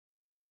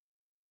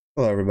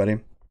Hello, everybody.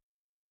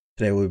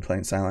 Today we'll be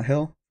playing Silent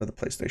Hill for the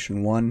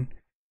PlayStation 1.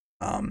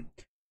 Um,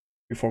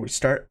 Before we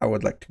start, I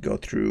would like to go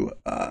through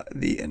I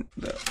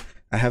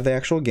have the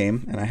actual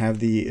game, and I have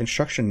the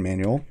instruction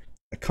manual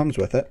that comes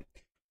with it.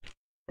 Of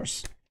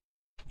course,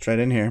 it's right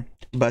in here.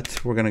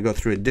 But we're going to go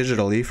through it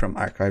digitally from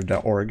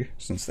archive.org,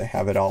 since they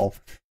have it all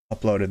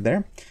uploaded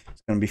there.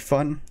 It's going to be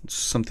fun. It's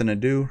something to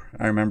do.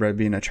 I remember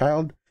being a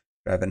child,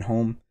 driving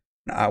home.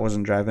 No, I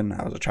wasn't driving,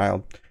 I was a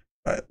child.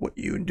 But what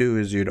you would do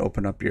is you'd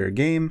open up your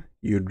game,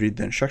 you'd read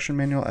the instruction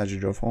manual as you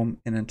drove home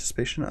in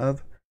anticipation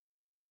of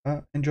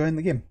enjoying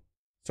the game.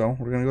 So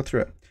we're going to go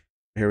through it.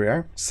 Here we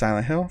are,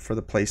 Silent Hill for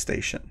the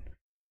PlayStation.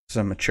 It's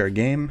a mature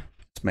game.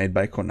 It's made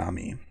by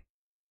Konami.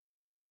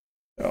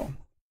 So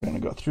we're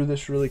going to go through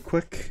this really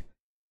quick.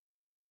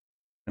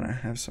 And I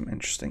have some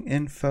interesting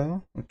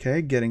info.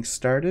 Okay, getting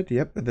started.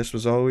 Yep, this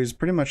was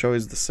pretty much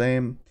always the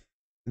same.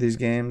 These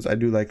games, I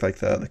do like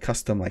the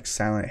custom like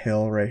Silent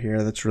Hill right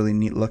here. That's really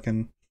neat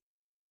looking.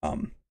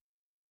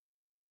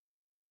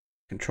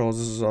 Controls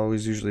is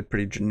always usually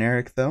pretty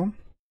generic though.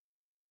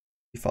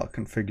 Default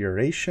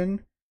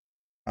configuration.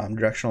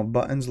 Directional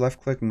buttons,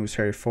 left click moves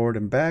Harry forward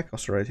and back,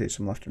 also rotates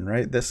him left and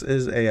right. This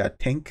is a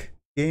tank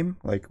game,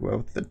 like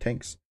with the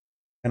tanks.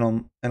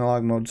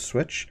 Analog mode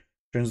switch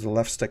turns the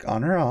left stick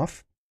on or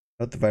off.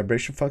 Note the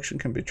vibration function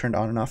can be turned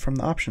on and off from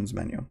the options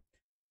menu.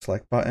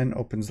 Select button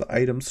opens the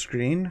item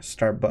screen.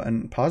 Start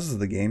button pauses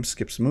the game,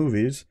 skips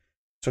movies.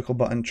 Circle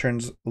button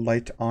turns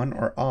light on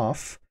or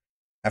off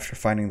after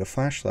finding the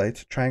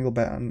flashlight. Triangle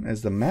button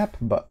is the map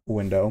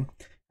window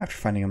after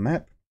finding a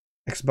map.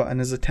 X button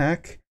is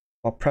attack.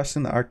 While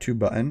pressing the R2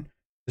 button,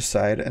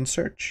 decide and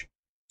search.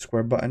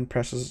 Square button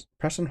press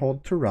and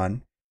hold to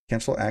run.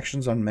 Cancel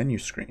actions on menu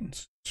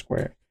screens.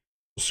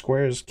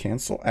 Squares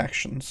cancel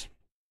actions.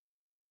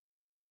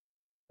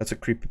 That's a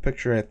creepy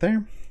picture right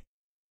there.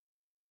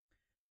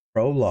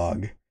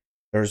 Prologue.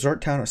 The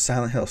resort town of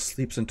Silent Hill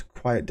sleeps into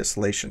quiet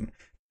desolation.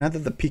 Now that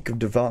the peak of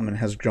development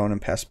has grown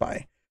and passed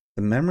by,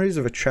 the memories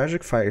of a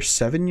tragic fire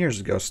 7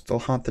 years ago still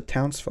haunt the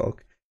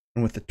townsfolk,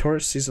 and with the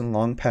tourist season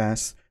long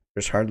past,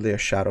 there's hardly a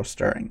shadow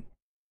stirring.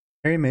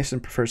 Harry Mason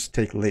prefers to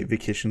take late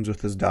vacations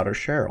with his daughter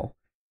Cheryl.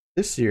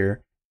 This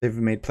year, they've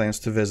made plans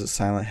to visit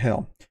Silent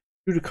Hill.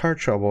 Due to car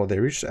trouble, they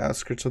reach the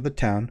outskirts of the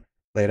town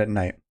late at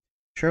night.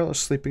 Cheryl is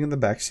sleeping in the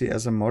backseat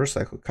as a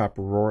motorcycle cop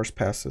roars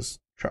past his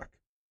truck.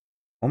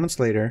 Moments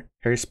later,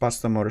 Harry spots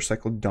the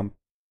motorcycle dump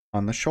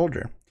on the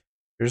shoulder.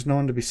 There's no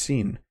one to be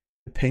seen.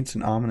 It paints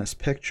an ominous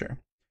picture.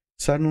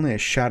 Suddenly, a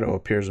shadow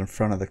appears in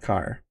front of the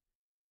car.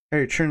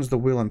 Harry turns the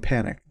wheel in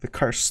panic. The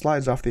car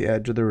slides off the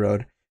edge of the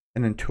road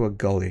and into a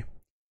gully.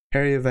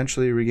 Harry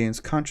eventually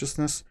regains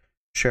consciousness.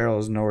 Cheryl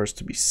is nowhere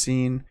to be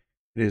seen.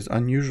 It is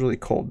unusually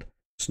cold.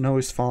 Snow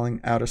is falling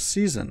out of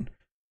season.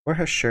 Where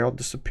has Cheryl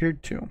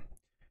disappeared to?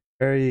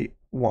 Harry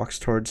walks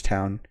towards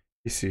town.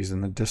 He sees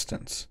in the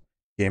distance.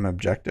 Game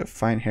objective: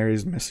 find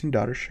Harry's missing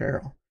daughter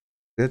Cheryl.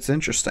 It's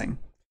interesting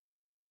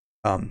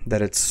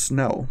that it's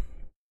snow,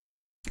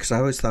 because I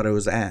always thought it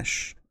was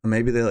ash.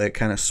 Maybe they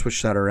kind of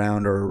switched that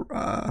around, or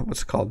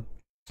what's it called?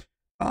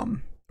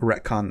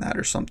 Retcon that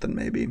or something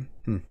maybe.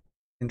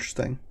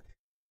 Interesting.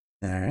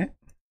 Alright.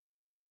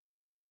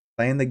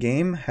 Playing the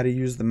game, how to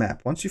use the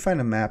map. Once you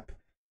find a map,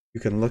 you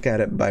can look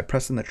at it by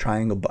pressing the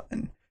triangle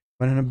button.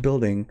 When in a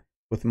building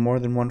with more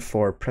than one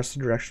floor, press the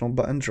directional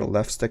buttons or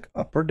left stick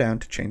up or down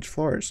to change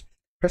floors.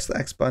 Press the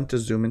X button to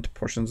zoom into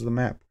portions of the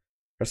map.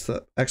 Press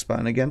the X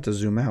button again to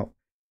zoom out.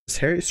 As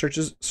Harry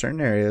searches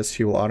certain areas,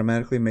 he will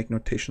automatically make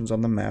notations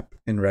on the map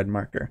in red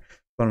marker.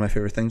 One of my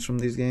favorite things from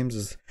these games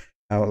is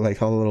how all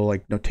the little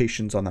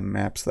notations on the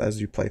maps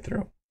as you play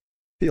through.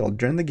 Field.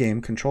 During the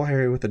game, control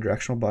Harry with the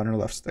directional button or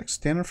left stick.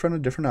 Stand in front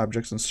of different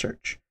objects and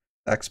search.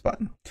 The X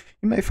button.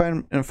 You may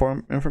find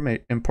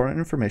important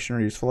information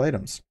or useful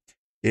items.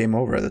 Game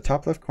over. The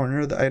top left corner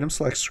of the item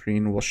select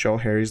screen will show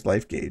Harry's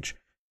life gauge.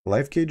 The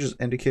life gauge is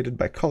indicated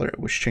by color,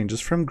 which changes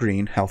from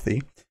green,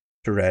 healthy,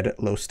 to red,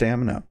 low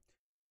stamina.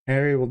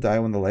 Harry will die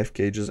when the life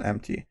gauge is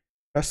empty.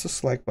 Press the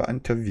select button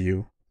to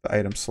view the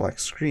item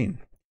select screen.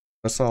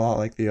 That's a lot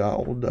like the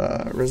old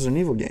Resident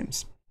Evil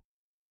games.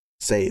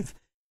 Save.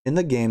 In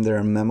the game, there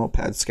are memo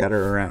pads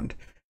scattered around.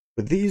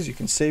 With these, you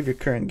can save your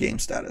current game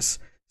status.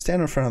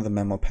 Stand in front of the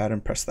memo pad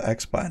and press the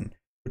X button,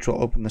 which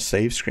will open the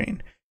save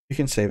screen. You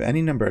can save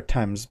any number of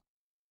times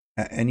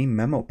at any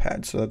memo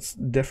pad, so that's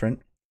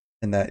different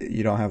in that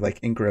you don't have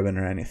ink ribbon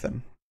or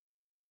anything.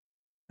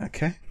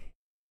 Okay.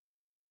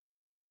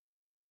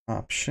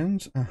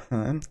 Options.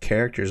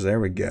 Characters, there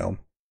we go.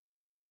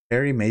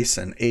 Harry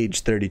Mason,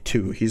 age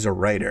 32. He's a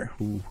writer.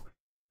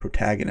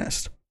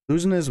 Protagonist.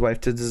 Losing his wife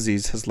to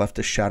disease has left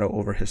a shadow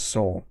over his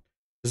soul.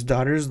 His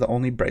daughter is the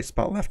only bright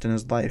spot left in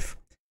his life.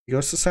 He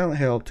goes to Silent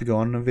Hill to go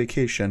on a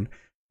vacation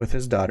with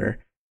his daughter,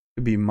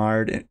 to be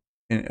marred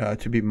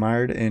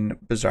in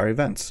bizarre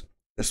events.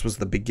 This was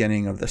the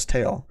beginning of this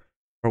tale,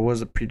 or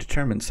was it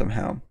predetermined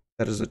somehow?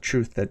 That is a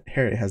truth that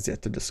Harry has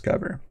yet to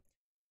discover.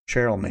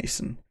 Cheryl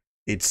Mason,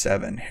 age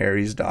 7,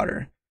 Harry's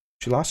daughter.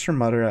 She lost her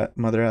mother at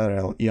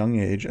a young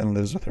age and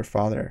lives with her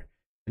father.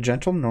 A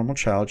gentle, normal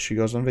child, she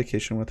goes on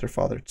vacation with her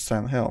father to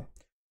Silent Hill.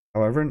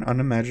 However, an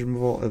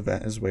unimaginable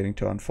event is waiting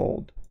to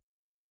unfold.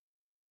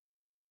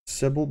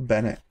 Sybil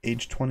Bennett,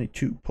 age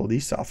 22,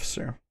 police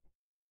officer.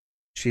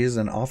 She is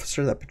an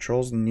officer that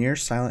patrols near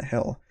Silent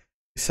Hill.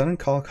 A sudden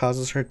call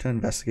causes her to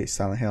investigate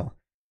Silent Hill.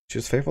 She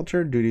is faithful to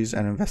her duties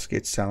and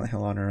investigates Silent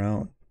Hill on her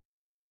own.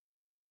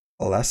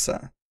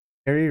 Alessa.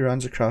 Harry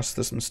runs across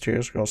this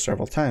mysterious girl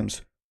several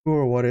times. Who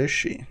or what is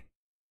she?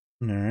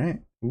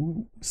 Alright.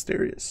 Ooh,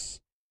 mysterious.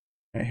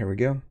 Alright, here we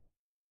go.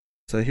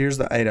 So here's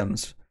the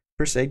items.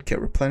 First aid kit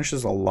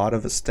replenishes a lot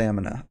of his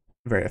stamina.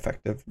 Very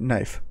effective.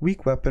 Knife.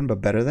 Weak weapon,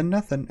 but better than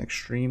nothing.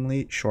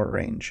 Extremely short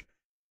range.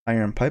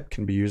 Iron pipe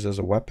can be used as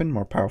a weapon,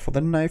 more powerful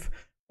than a knife,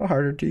 but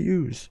harder to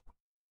use.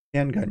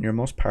 Handgun, your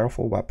most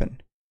powerful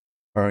weapon.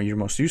 Or your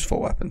most useful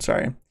weapon,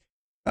 sorry.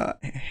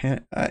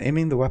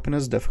 Aiming the weapon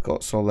is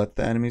difficult, so let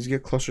the enemies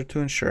get closer to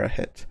ensure a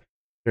hit.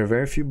 There are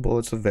very few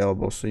bullets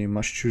available, so you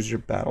must choose your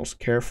battles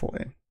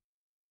carefully.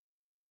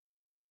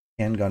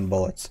 Handgun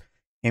bullets.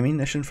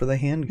 Ammunition for the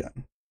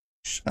handgun.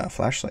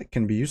 Flashlight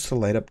can be used to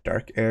light up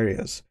dark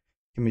areas.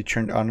 Can be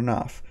turned on and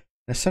off.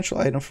 An essential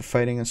item for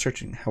fighting and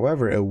searching.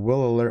 However, it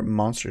will alert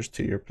monsters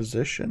to your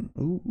position.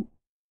 Ooh.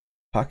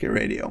 Pocket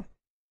radio.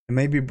 It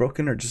may be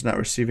broken or just not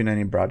receiving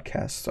any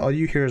broadcasts. All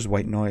you hear is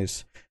white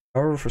noise.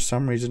 However, for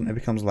some reason, it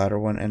becomes louder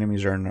when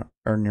enemies are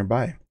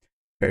nearby.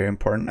 Very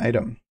important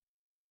item.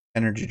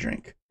 Energy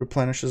drink.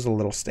 Replenishes a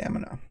little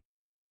stamina.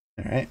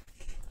 Alright.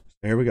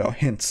 So here we go.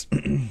 Hints.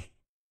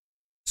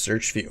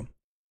 Search view.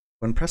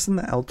 When pressing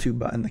the L2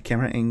 button, the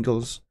camera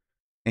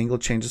angle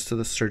changes to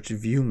the search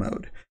view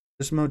mode.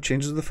 This mode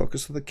changes the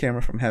focus of the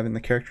camera from having the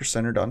character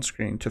centered on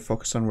screen to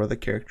focus on where the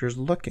character is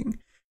looking.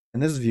 In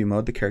this view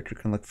mode, the character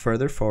can look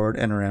further forward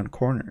and around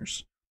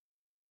corners.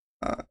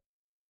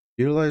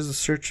 Utilize the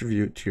search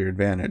view to your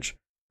advantage.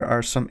 There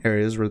are some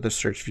areas where the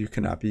search view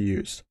cannot be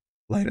used.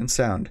 Light and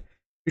sound.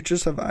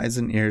 Creatures have eyes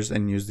and ears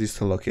and use these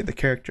to locate the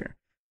character.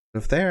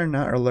 If they are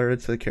not alerted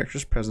to the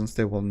character's presence,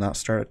 they will not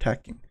start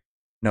attacking.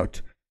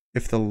 Note,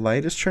 if the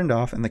light is turned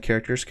off and the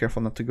character is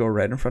careful not to go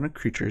right in front of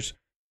creatures,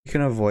 you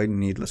can avoid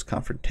needless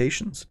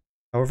confrontations.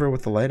 However,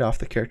 with the light off,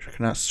 the character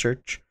cannot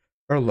search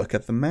or look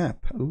at the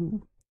map.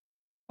 Ooh.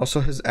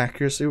 Also, his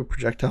accuracy with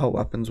projectile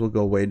weapons will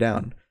go way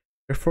down.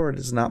 Therefore, it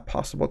is not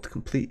possible to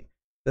complete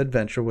the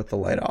adventure with the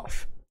light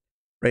off.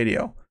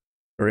 Radio.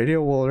 The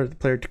radio will alert the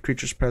player to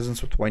creature's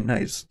presence with white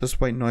noise. This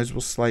white noise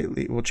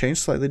will change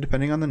slightly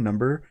depending on the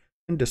number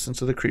and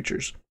distance of the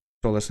creatures,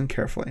 so listen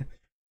carefully.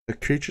 The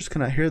creatures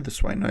cannot hear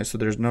this white noise, so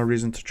there is no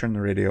reason to turn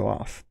the radio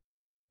off.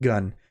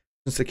 Gun.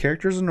 Since the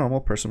character is a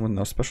normal person with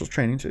no special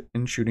training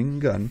in shooting a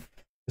gun,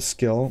 his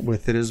skill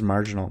with it is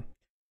marginal.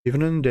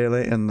 Even in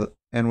daylight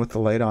and with the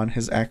light on,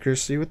 his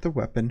accuracy with the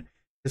weapon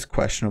is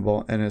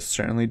questionable and is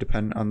certainly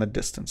dependent on the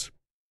distance.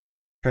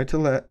 Try to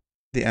let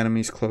the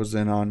enemies close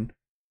in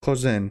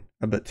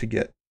a bit to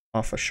get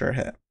off a sure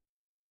hit.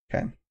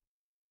 Okay.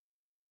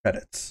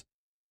 Credits.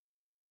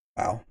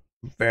 Wow.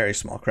 Very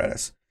small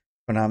credits.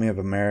 Konami of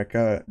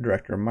America,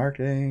 Director of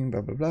Marketing,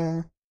 blah, blah,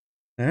 blah.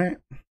 Alright.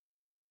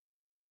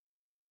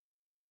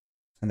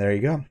 And there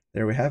you go.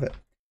 There we have it.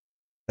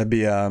 That'd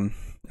be a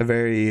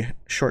very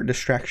short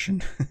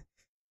distraction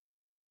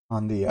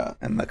on the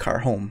in the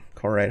car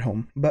ride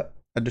home, but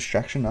a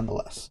distraction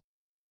nonetheless.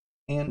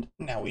 And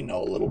now we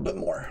know a little bit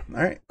more.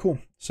 Alright, cool.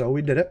 So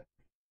we did it.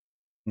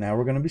 Now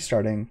we're going to be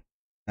starting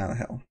Silent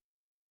Hill.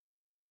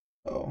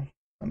 So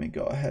let me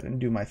go ahead and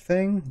do my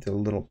thing. Do a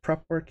little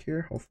prep work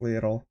here. Hopefully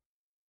it'll...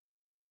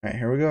 Alright,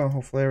 here we go.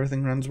 Hopefully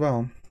everything runs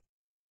well.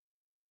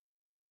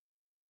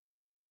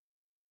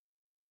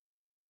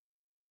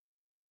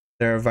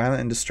 There are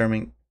violent and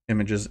disturbing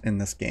images in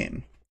this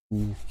game.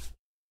 Ooh.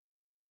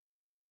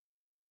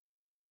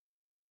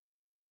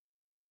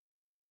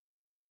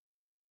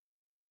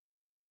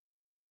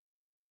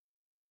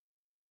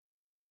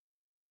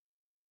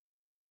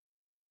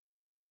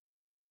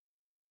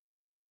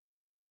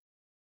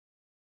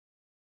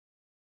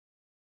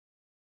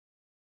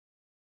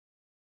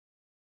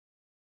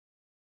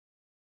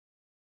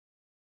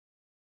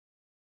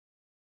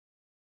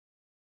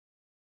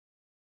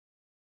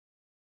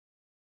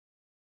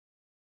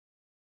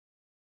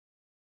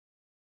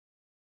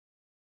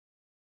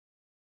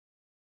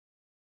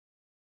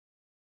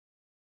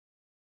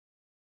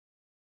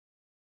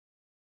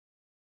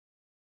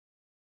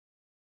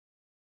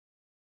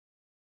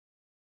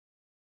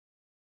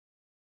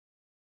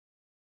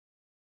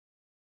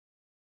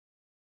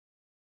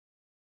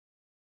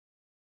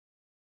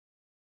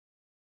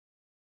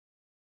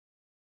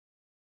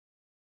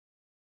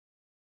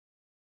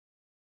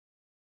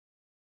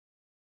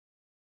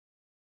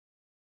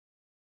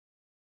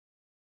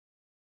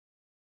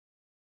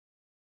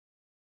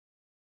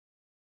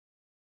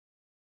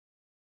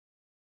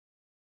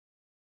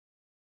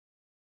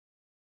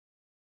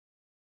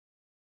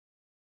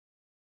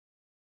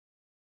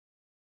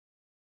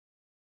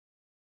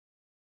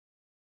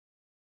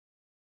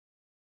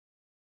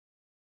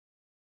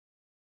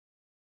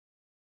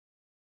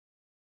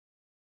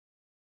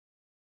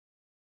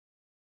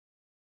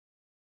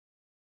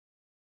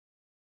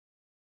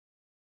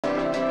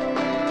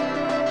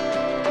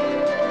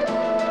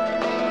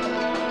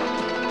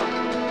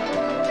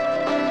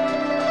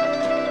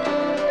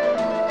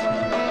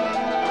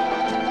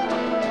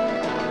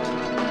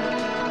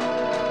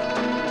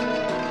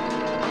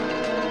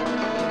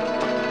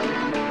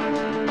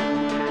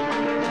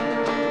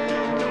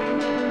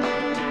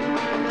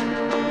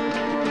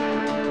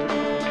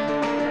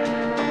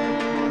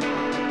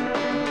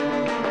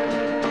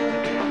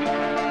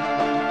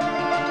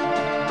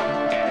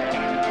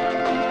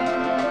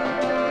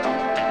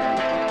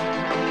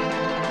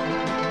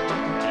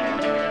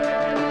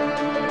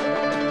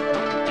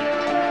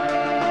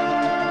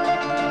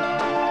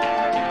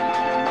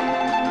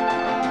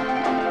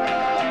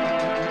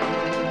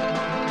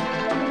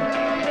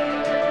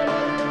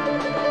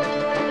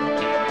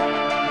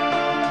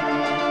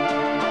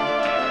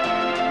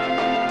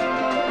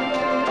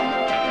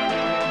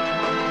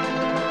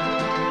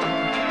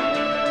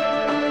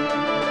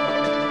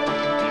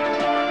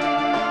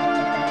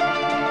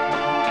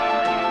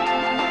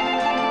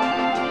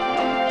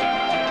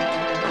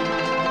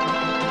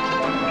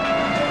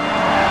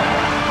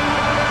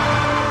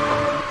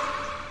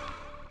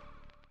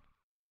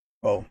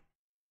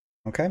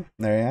 Okay,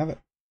 there you have it.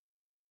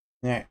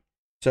 Alright,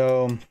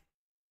 so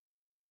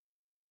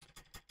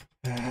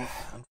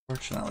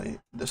unfortunately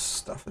this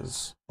stuff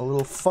is a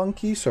little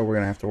funky, so we're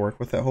gonna have to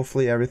work with it.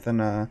 Hopefully everything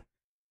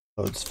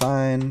loads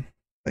fine,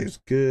 plays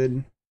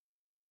good.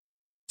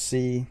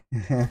 See.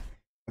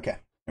 Okay,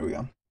 here we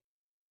go.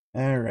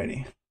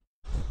 Alrighty.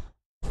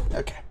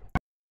 Okay,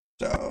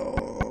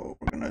 so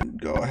we're gonna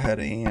go ahead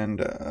and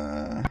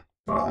go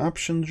to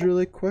options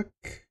really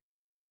quick.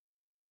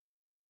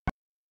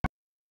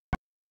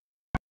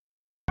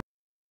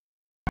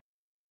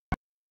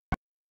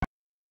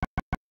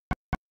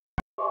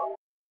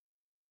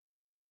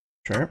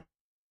 Sure.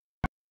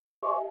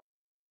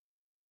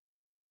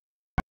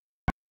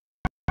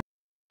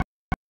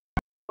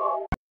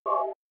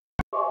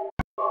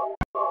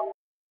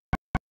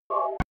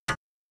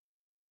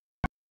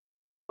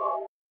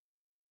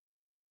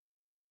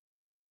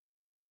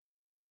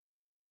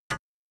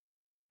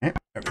 Alright,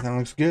 everything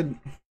looks good.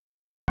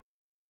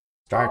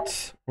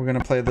 Start. We're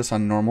gonna play this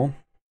on normal.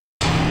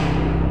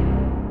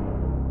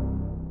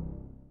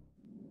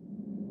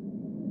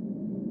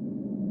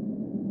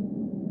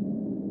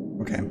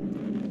 Okay,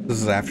 this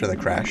is after the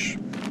crash.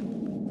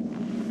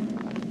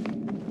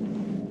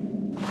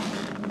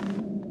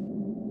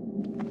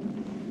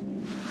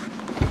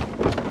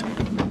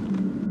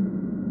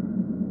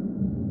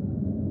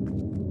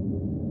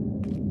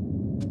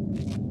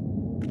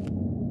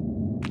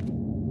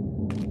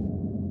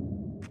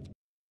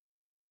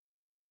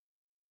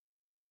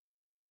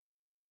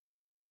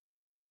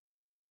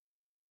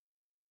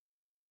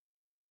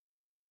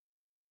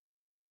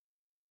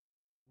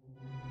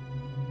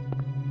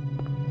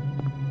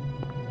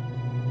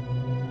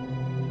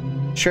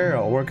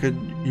 Cheryl, where could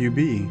you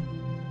be?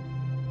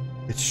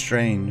 It's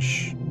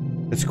strange.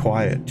 It's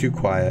quiet, too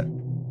quiet.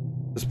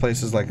 This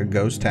place is like a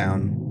ghost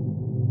town.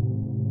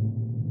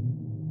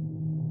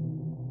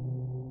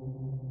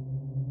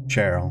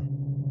 Cheryl.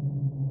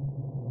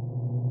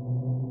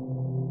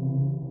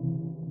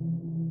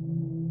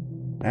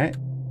 Alright,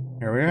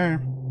 here we are.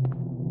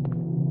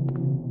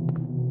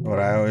 What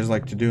I always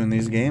like to do in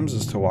these games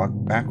is to walk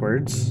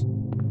backwards.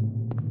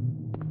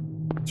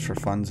 It's for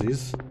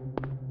funsies.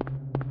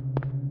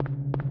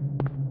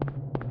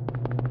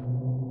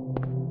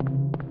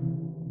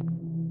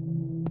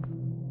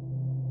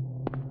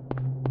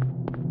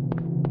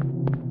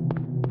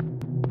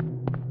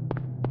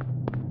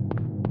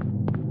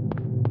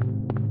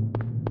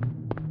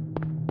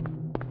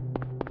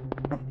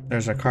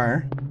 There's a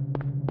car.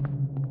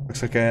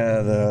 Looks like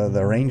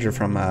the ranger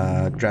from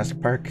Jurassic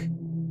Park.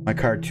 My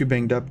car too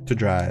banged up to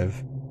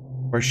drive.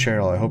 Where's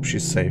Cheryl? I hope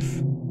she's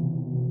safe.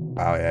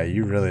 Wow, yeah,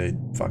 you really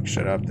fucked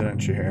shit up,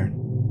 didn't you here?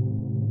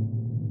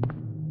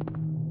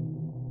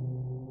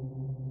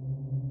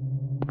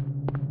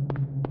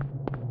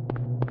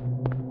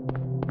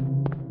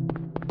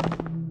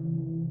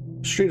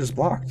 The street is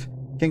blocked.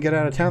 Can't get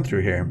out of town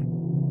through here.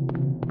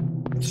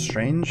 It's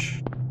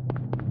strange.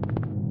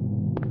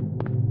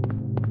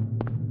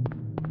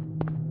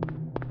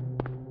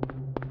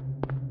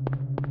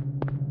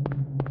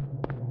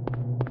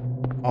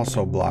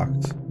 Also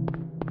blocked.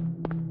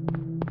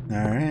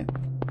 Alright.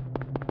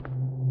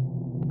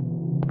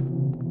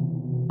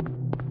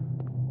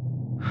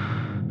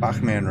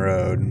 Bachman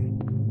Road.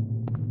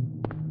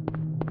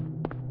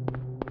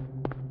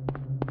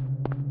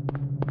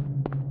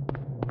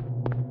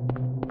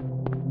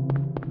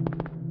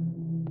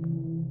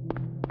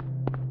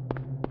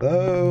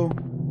 Hello?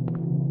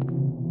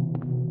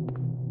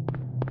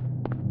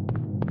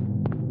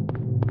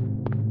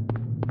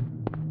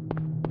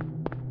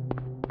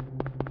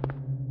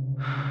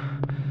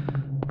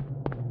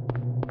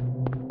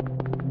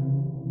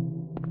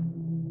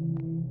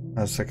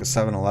 That's like a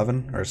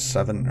 7-Eleven or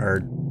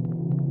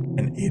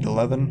an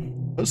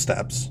 8-Eleven. Those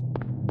steps.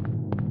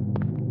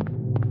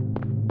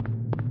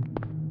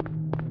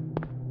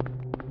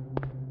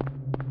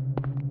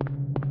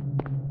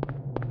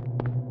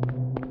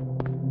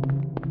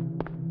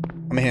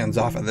 I'm hands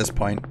off at this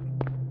point.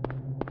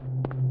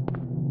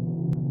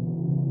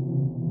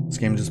 This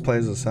game just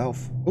plays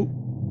itself. Ooh.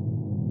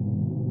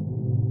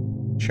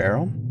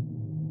 Cheryl?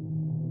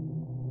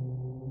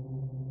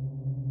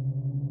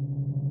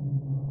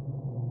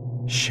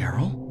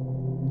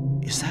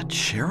 Cheryl? Is that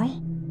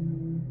Cheryl?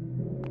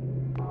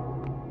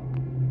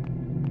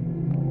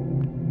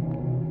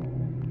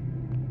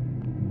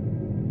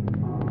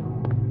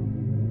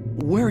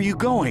 Where are you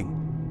going?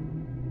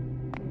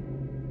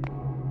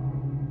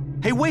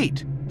 Hey,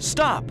 wait!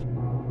 Stop!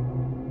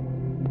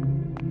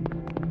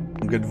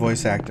 Good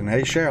voice acting.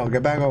 Hey, Cheryl,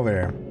 get back over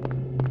here.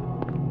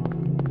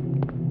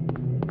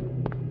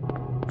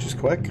 Just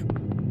quick.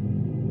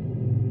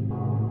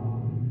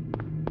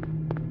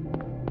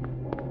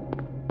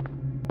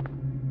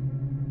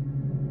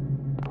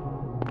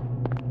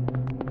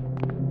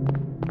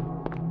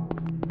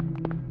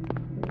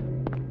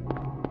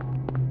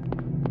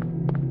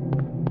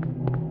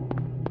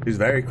 He's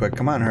very quick.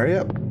 Come on, hurry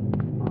up.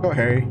 Go,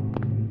 Harry.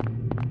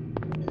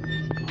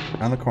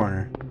 Down the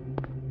corner.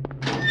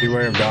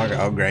 Beware of dog.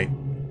 Oh, great.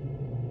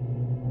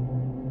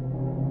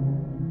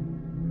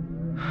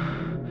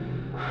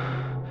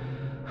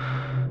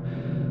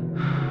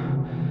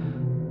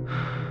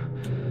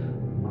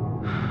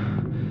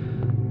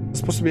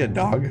 supposed to be a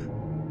dog?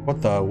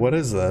 What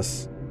is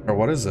this? Or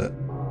what is it?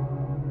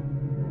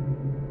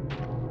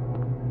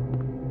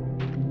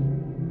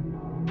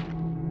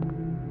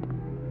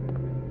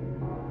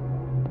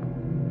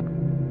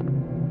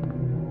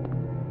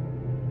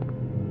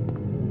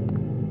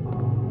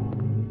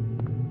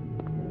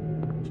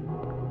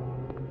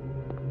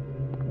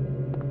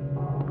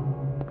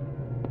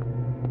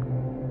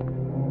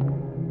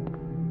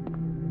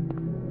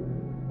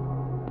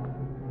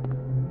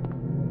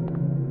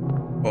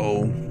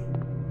 Whoa.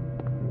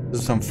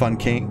 This is some fun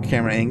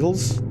camera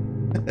angles.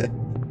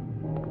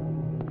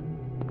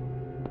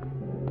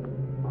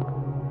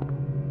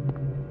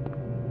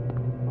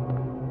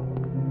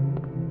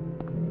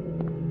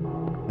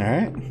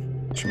 Alright.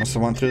 She must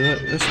have went through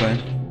this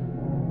way.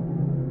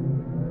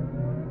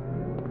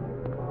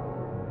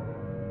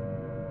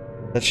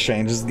 That's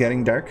strange. It's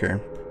getting darker.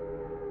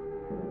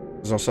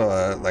 There's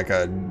also like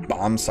a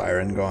bomb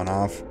siren going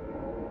off.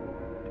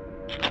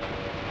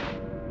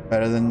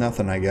 Better than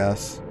nothing, I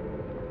guess.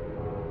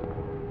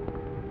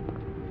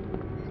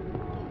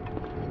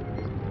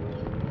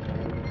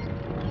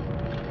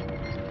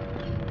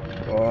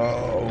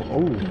 Whoa.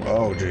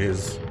 Oh,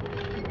 jeez.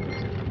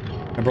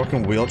 A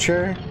broken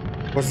wheelchair?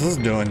 What's this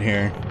doing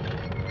here?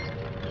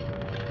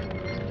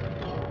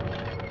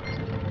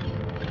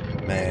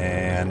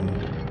 Man.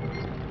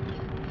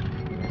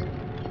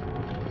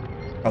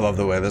 I love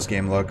the way this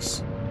game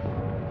looks.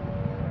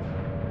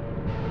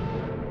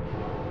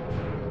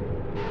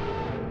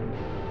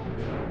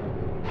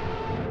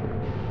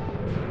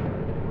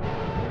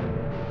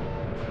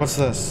 What's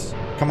this?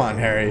 Come on,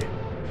 Harry.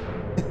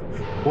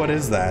 What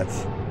is that?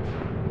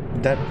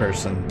 Dead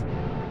person.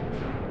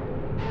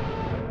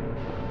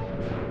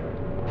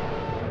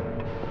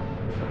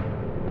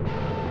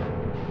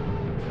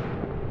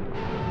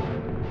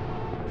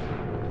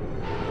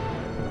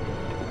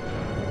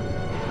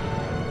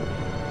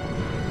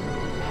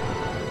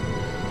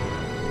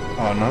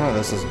 Oh, none of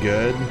this is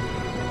good.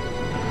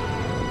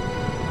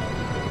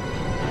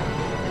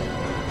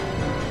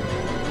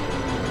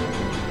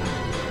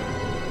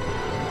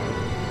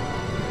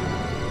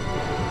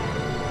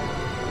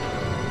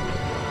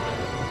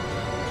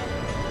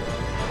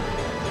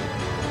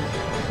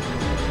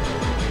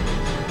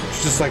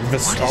 It's just like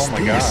this. Oh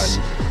my god.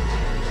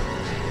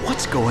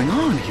 What's going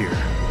on here?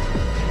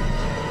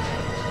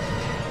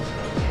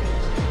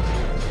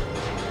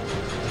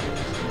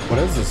 What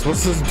is this?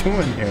 What's this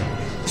doing here?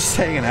 Just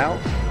hanging out?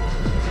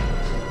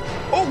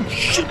 Oh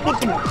shit, what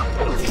the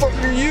fuck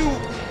are you?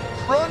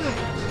 Run!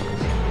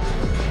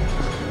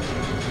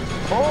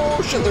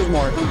 Oh shit, there's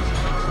more.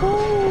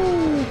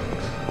 Ooh.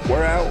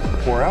 We're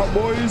out,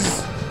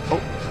 boys. Oh,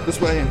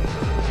 this way.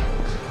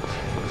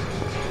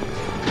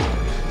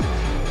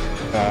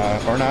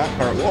 Or not,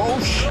 or, oh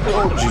shit,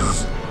 oh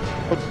Jesus.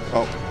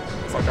 Oh,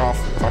 fuck off.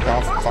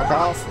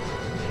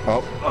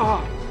 Oh.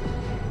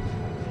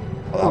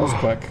 Well, that was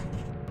quick.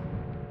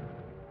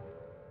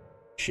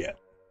 Shit.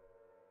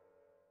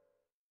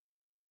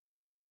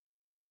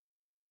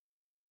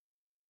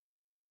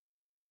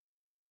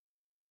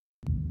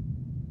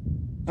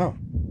 Oh,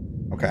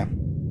 okay.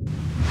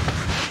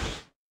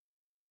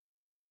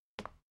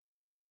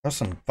 That's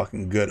some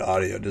fucking good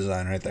audio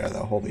design right there,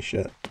 though. Holy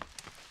shit.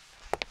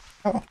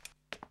 Oh.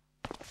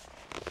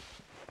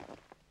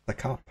 The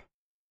cop.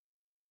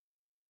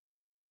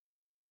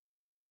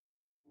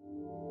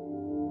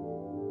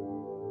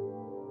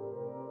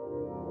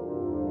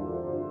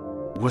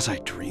 Was I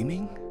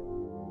dreaming?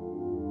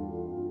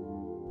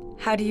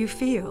 How do you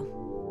feel?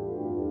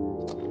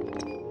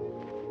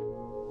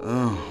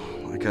 Oh,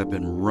 like I've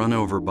been run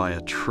over by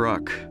a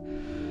truck.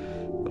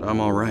 But I'm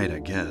all right, I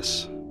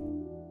guess.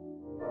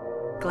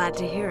 Glad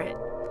to hear it.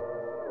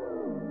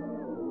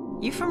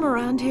 You from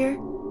around here?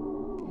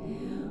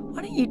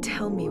 Why don't you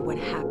tell me what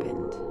happened?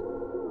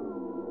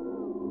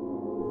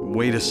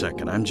 Wait a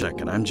second, I'm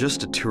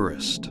just a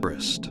tourist.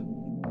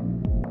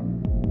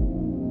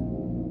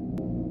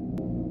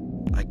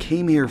 I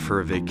came here for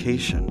a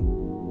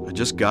vacation. I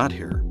just got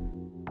here.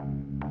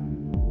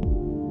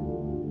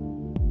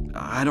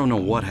 I don't know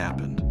what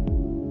happened.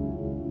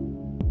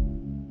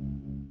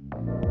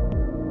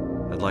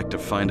 I'd like to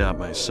find out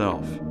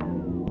myself.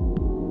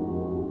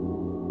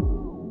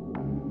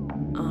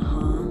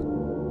 Uh-huh.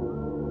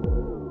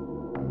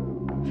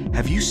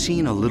 Have you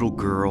seen a little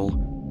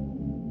girl?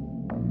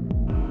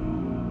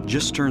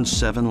 Just turned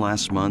 7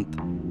 last month.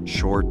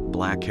 Short,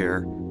 black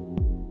hair.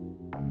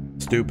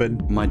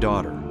 Stupid. My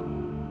daughter.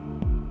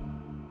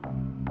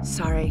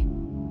 Sorry.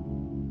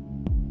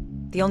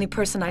 The only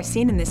person I've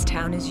seen in this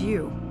town is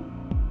you.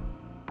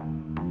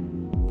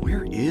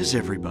 Where is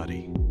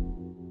everybody?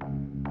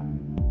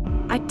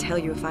 I'd tell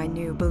you if I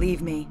knew,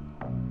 believe me.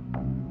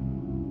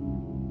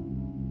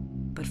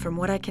 But from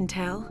what I can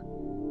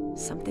tell,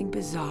 something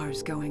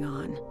bizarre's going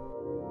on.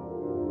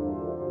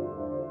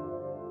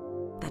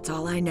 That's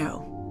all I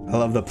know. I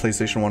love the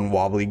PlayStation 1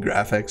 wobbly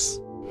graphics.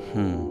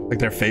 Like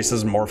their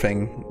faces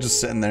morphing,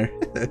 just sitting there.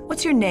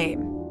 What's your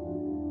name?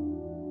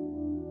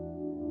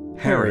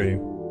 Harry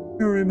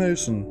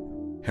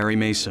Mason. Harry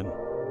Mason.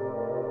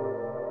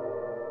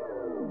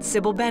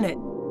 Sybil Bennett.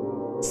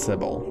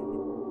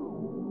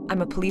 Sybil.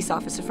 I'm a police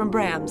officer from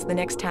Brams, the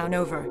next town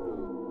over.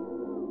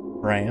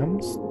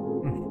 Rams?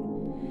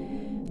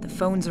 The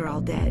phones are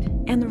all dead,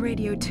 and the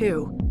radio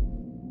too.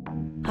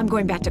 I'm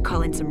going back to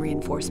call in some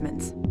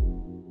reinforcements.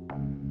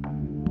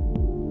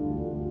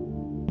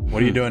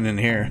 What are you doing in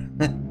here?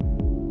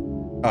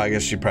 Oh, I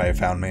guess she probably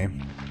found me.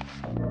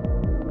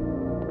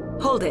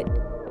 Hold it.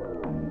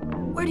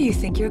 Where do you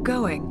think you're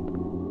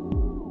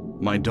going?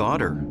 My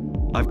daughter.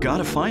 I've got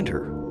to find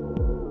her.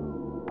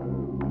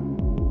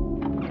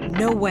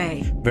 No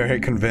way. Very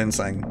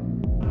convincing.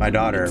 My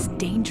daughter. It's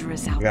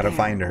dangerous out I gotta there.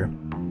 find her.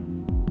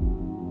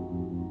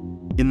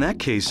 In that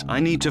case, I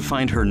need to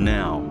find her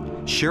now.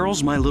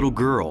 Cheryl's my little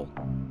girl.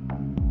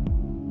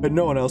 But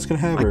no one else can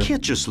have I her.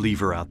 can't just leave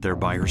her out there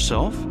by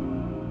herself.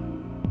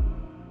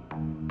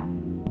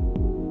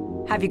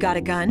 Have you got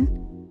a gun?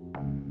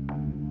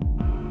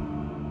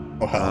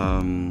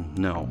 Wow.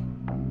 No.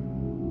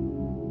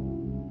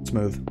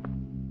 Smooth.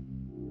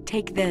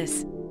 Take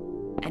this,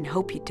 and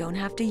hope you don't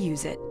have to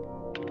use it.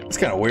 It's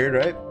kind of weird,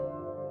 right?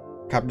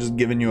 Cop just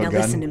giving you a Now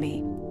gun. listen to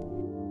me.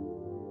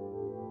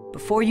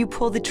 Before you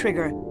pull the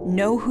trigger,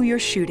 know who you're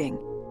shooting.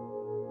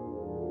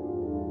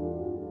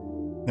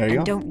 There you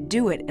And go. don't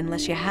do it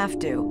unless you have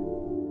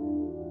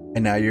to.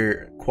 And now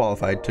you're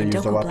qualified to And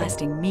use don't the go weapon.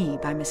 blasting me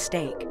by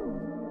mistake.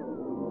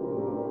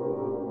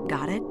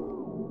 Got it?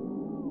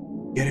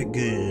 Get it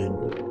good.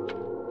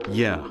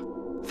 Yeah.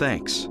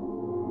 Thanks.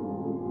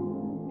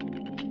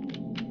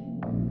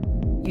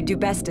 You do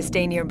best to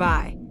stay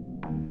nearby.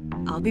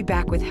 I'll be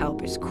back with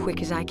help as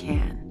quick as I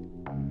can.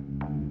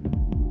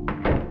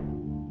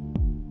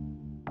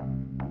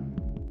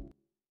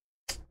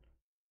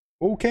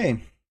 Okay.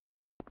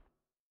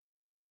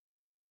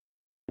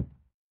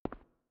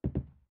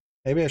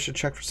 Maybe I should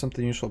check for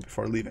something useful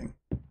before leaving.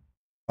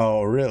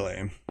 Oh,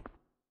 really?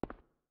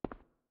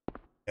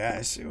 Yeah,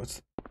 I see.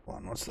 Hold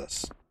on, what's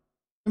this?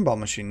 Pinball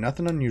machine,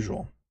 nothing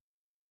unusual.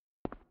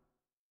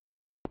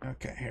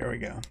 Okay, here we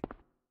go.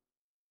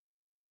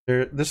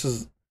 There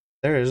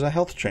is a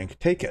health drink.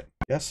 Take it.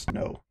 Yes,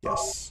 no,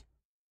 yes.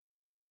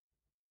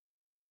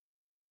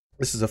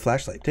 This is a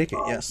flashlight. Take it.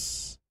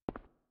 Yes.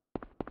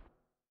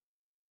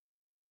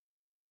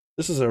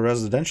 This is a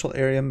residential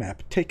area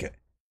map. Take it.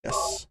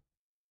 Yes.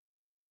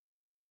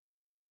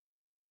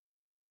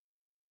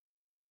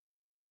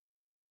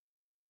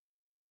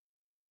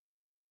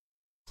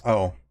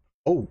 Oh.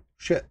 Oh,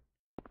 shit.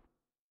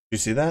 You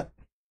see that?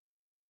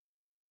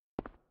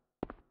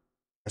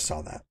 I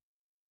saw that.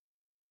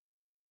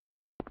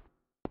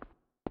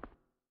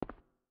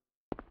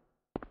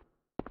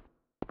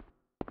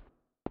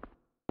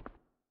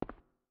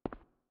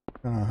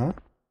 Uh-huh.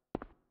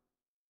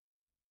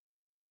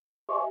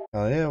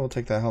 Oh yeah, we'll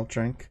take that health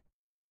drink.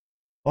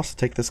 Also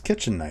take this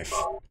kitchen knife.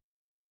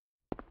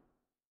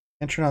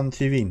 And turn on the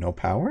TV. No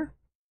power?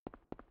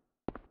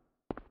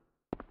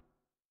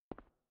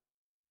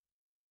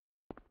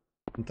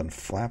 Something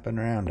flapping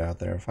around out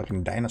there.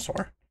 Fucking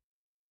dinosaur.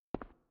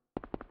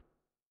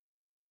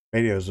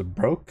 Radios are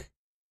broke.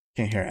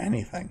 Can't hear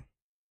anything.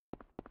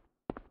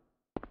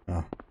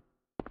 Oh.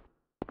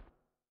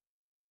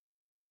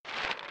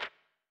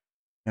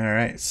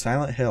 Alright,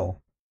 Silent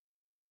Hill.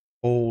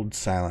 Old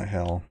Silent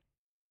Hill.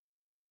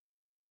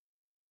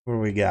 What do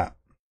we got?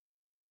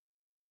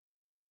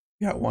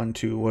 We got 1,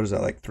 2, what is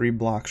that, like 3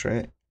 blocks,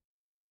 right?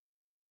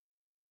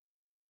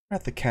 We're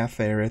at the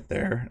cafe right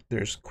there.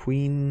 There's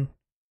Queen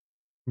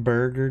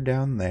Burger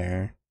down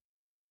there.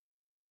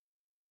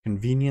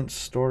 Convenience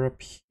store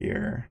up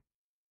here.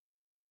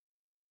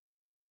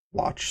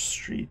 Watch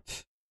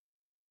Street.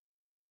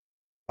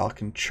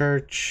 Falcon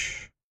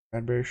Church.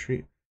 Bradbury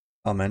Street.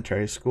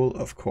 Elementary school,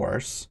 of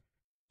course.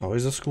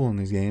 Always a school in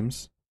these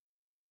games.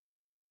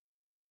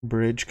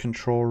 Bridge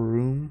control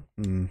room.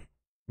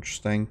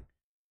 Interesting.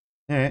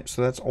 Alright,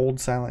 so that's old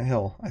Silent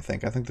Hill, I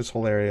think. I think this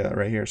whole area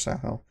right here is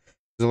Silent Hill.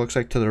 It looks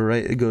like to the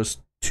right it goes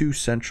to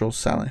Central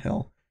Silent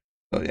Hill.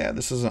 So yeah,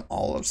 this isn't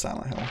all of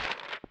Silent Hill.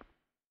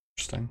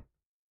 Interesting.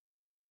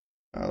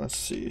 Let's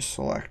see,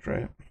 select,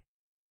 right?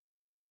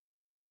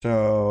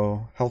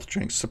 So, health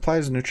drinks.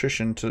 Supplies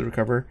nutrition to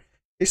recover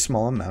a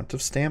small amount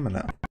of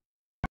stamina.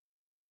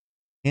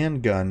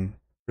 Handgun.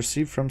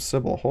 Received from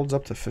Sybil. Holds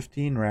up to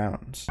 15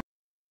 rounds.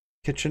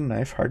 Kitchen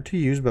knife. Hard to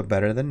use, but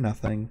better than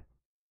nothing.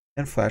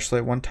 And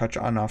flashlight. One touch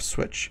on-off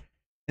switch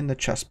in the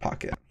chest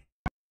pocket.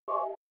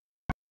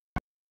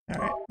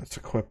 Alright, let's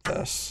equip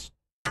this.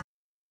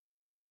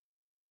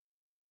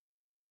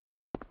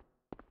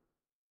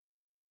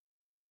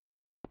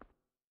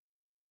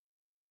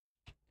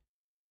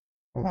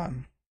 Hold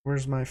on.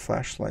 Where's my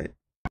flashlight?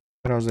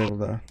 But I was able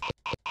to...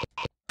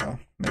 Oh,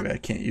 maybe I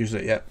can't use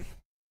it yet.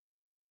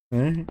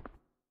 Alright.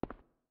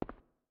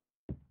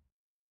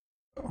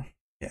 Oh,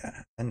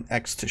 yeah. An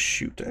X to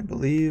shoot, I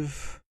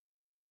believe.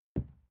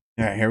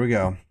 Alright, here we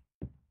go.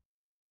 This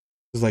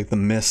is like The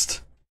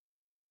Mist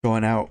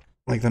going out.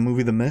 Like the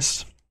movie The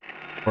Mist.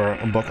 Or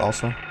a book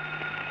also.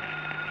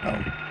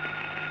 Oh.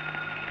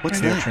 What's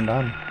Radio that? turned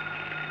on.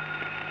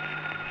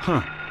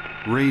 Huh.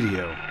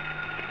 Radio.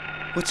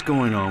 What's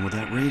going on with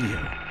that radio?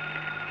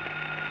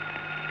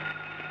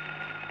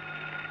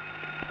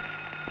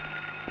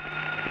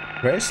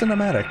 Very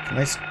cinematic.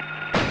 Nice.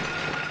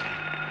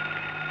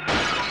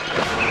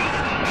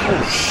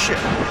 Oh shit!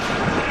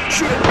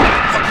 Shoot it!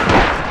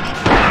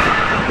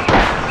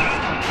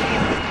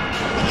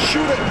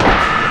 Shoot it!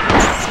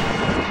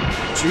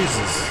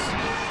 Jesus.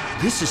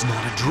 This is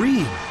not a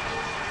dream.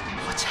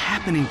 What's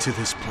happening to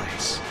this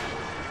place?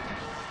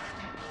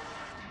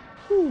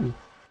 Ooh.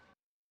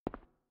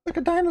 Like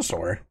a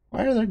dinosaur.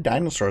 Why are there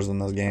dinosaurs in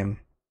this game?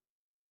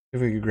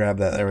 If we could grab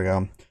that. There we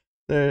go.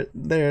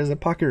 There's a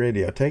pocket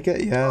radio. Take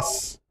it?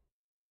 Yes.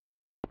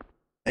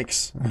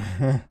 Thanks.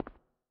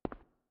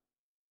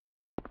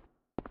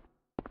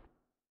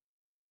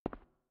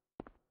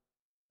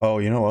 Oh,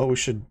 you know what? We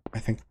should... I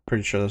think...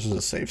 Pretty sure this is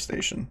a save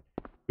station.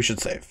 We should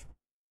save.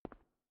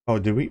 Oh,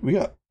 did we? We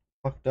got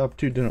fucked up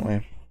too, didn't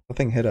we? The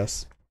thing hit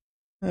us.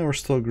 And we're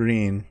still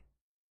green.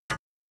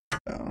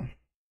 So.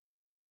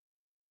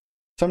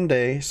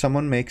 Someday,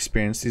 someone may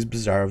experience these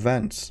bizarre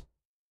events.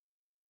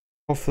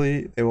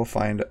 Hopefully, they will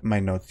find my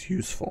notes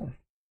useful.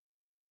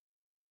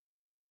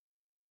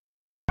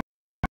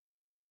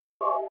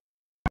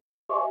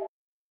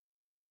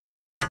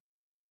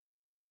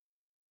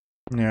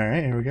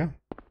 Alright, here we go.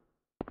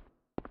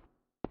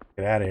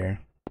 Get out of here.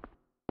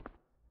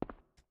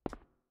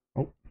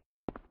 Oh.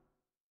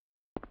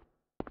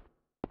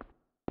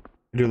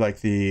 I do like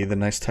the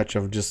nice touch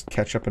of just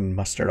ketchup and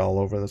mustard all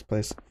over this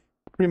place.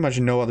 Pretty much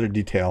no other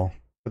detail,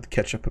 but the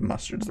ketchup and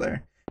mustard's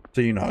there.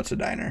 So you know it's a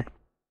diner.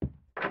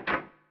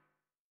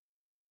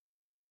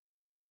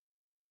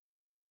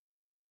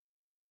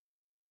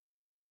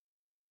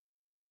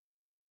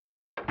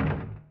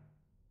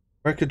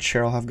 Where could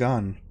Cheryl have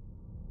gone?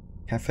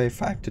 Cafe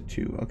 5 to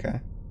 2,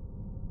 okay.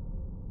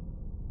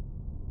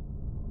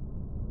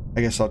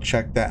 I guess I'll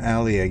check that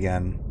alley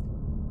again.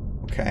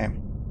 Okay.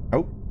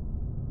 Oh.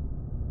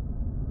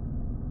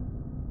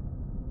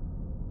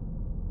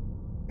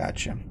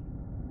 Gotcha.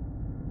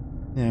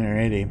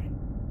 Alrighty.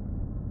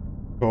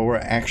 So what we're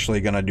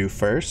actually gonna do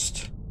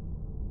first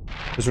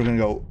is we're gonna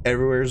go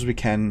everywhere as we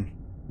can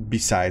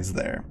besides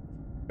there.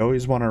 We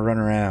always want to run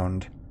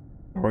around.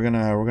 We're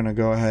gonna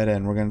go ahead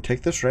and we're gonna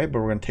take this right, but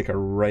we're gonna take a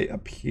right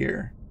up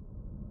here.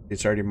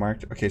 It's already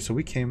marked. Okay, so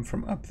we came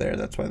from up there.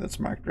 That's why that's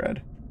marked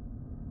red.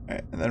 All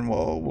right, and then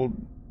we'll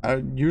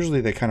usually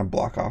they kind of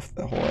block off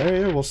the whole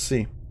area. We'll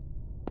see.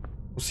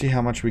 We'll see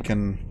how much we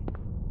can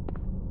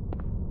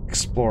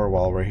explore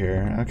while we're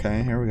here.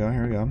 Okay, here we go.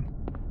 Here we go.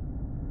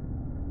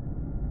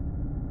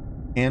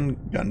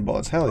 And gun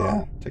bullets. Hell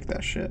yeah! Take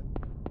that shit.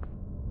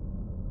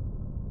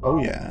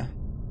 Oh yeah.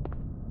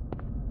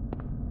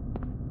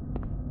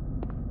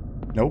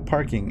 No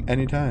parking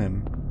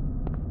anytime.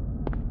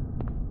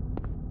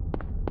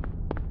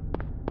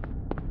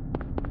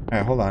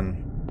 Alright, hold on.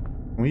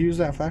 Can we use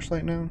that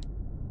flashlight now?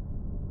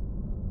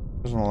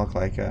 Doesn't look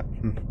like it.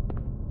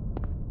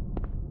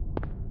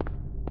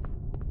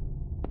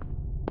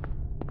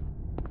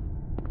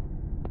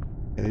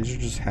 Okay, these are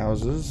just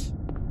houses.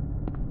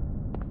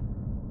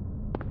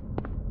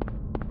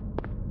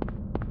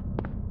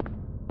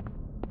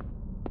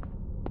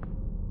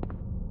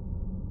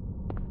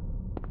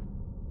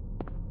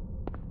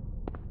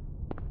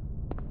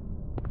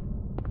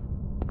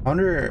 I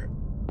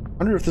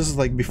wonder if this is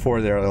like before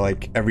they're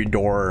like every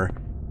door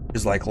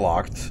is like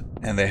locked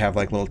and they have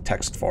like little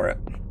text for it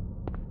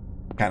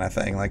kind of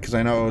thing, like, because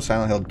I know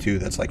Silent Hill 2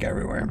 that's like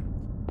everywhere.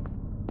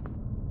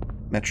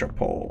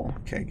 Metropole.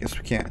 Okay, I guess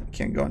we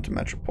can't go into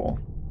Metropole.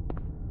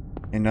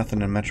 Ain't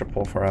nothing in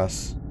Metropole for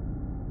us.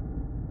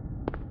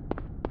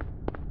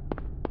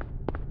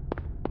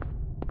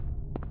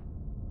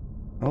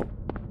 Oh.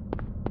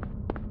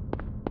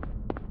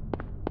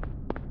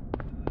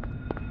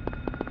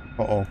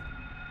 Uh-oh.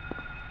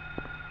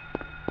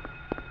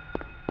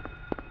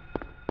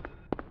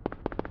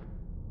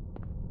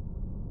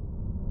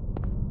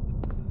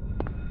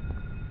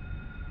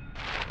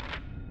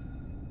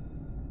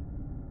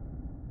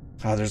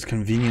 Oh, there's a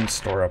convenience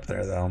store up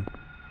there, though.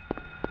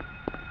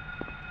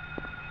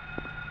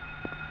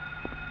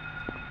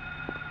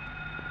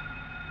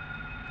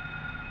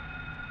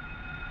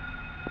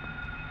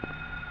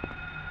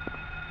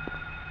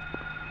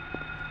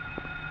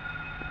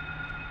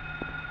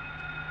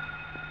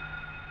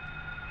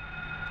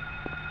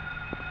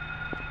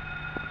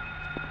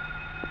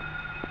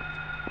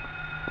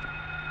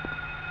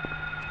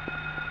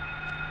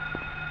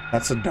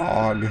 That's a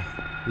dog.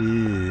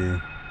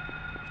 Ew.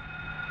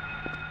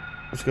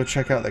 Let's go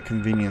check out the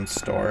convenience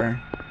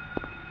store.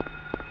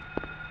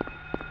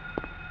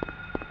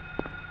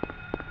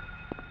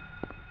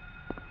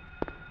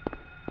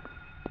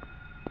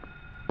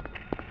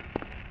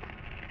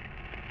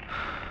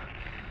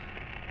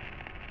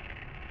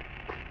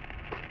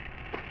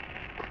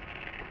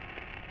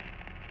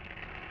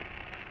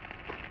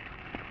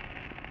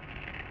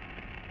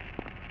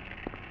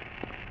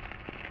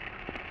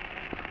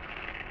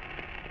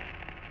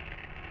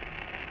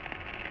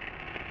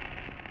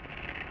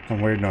 Some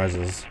weird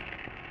noises.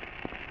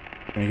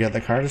 Can you get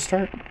the car to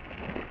start?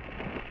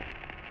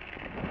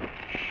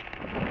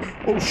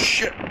 Oh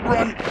shit!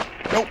 Run!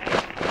 Nope!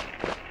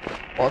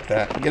 Fuck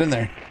that. Get in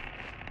there.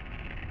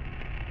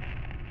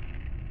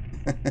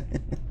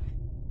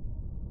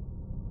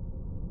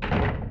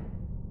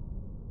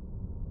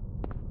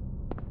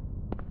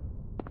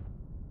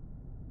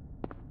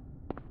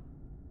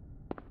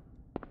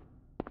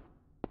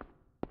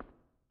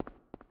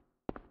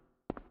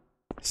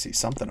 See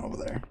something over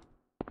there.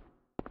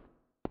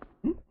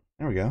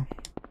 There we go.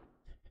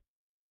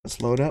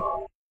 Let's load up.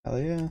 Hell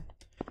yeah.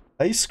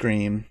 Ice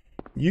cream.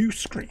 You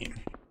scream.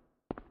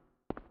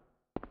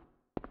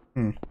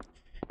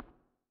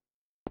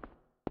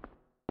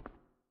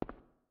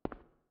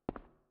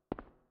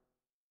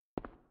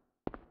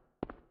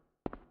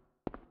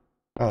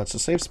 Oh, it's a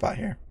safe spot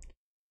here.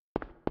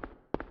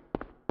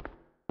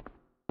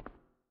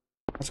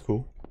 That's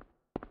cool.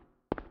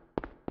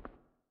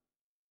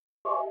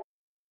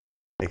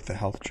 Take the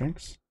health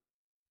drinks.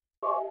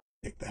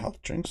 Take the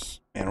health drinks.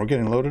 And we're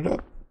getting loaded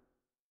up.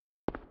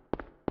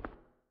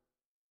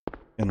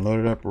 Getting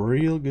loaded up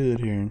real good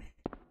here.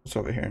 What's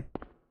over here?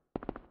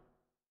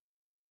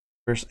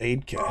 First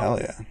aid kit. Hell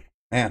yeah.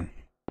 Man.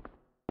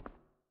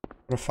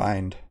 What a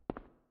find.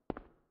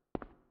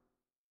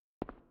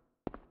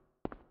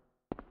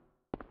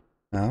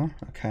 No?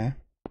 Okay.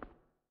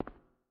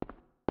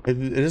 It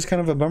is kind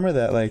of a bummer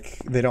that, like,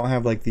 they don't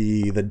have, like,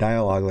 the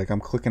dialogue. Like, I'm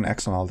clicking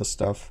X on all this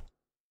stuff.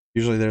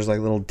 Usually there's, like,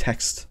 little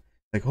text.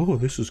 Like, oh,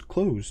 this is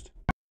closed.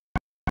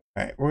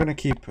 Alright, we're gonna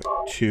keep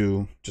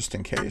 2 just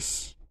in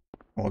case.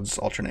 We'll just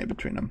alternate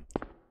between them.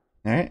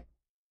 Alright.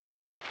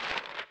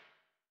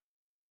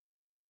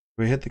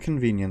 We hit the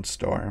convenience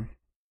store.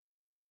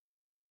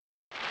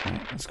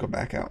 Alright, let's go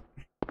back out.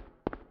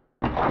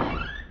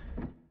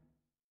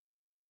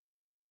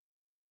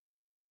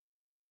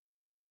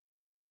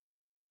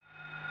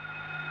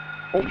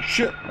 Oh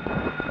shit!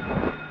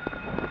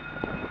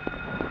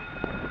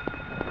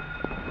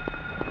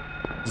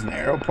 There's an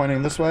arrow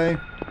pointing this way.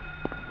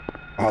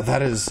 Oh,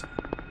 that is...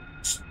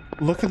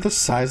 Look at the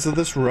size of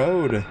this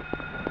road.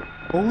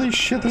 Holy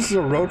shit, this is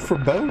a road for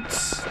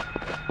boats.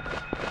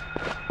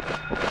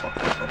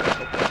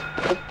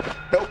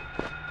 Nope.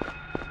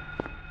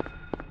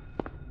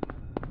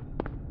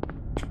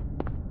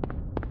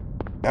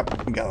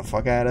 Yep, we got the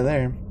fuck out of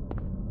there.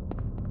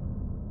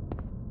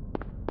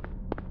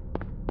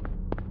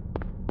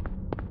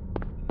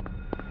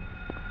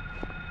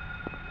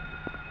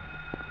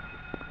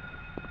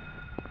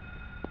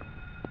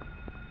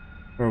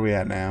 Where are we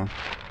at now?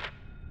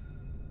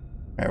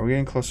 Alright, we're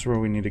getting close to where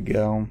we need to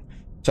go.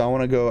 So I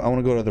want to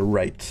go to the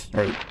right.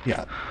 Or,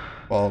 yeah.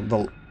 Well,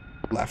 the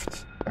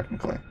left,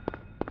 technically.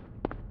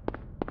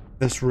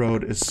 This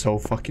road is so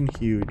fucking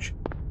huge.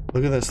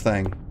 Look at this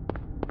thing.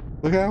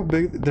 Look how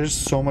big. There's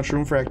so much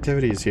room for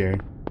activities here.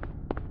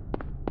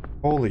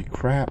 Holy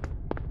crap.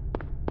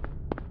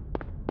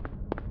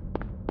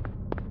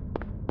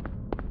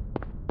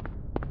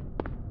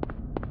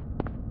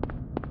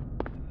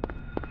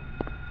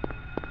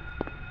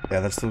 Yeah,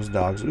 that's those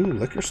dogs. Ooh,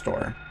 liquor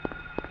store.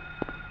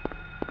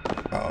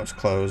 Oh, it's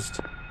closed.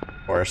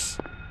 Of course.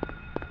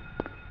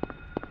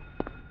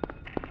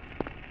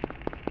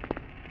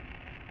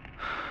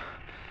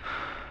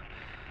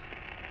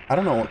 I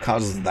don't know what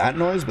causes that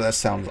noise, but that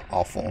sounds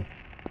awful.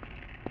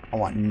 I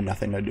want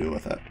nothing to do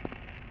with it.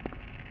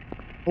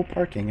 Full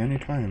parking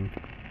anytime.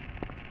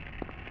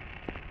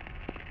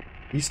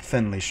 East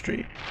Fenley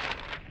Street.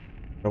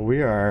 So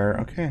we are...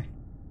 okay.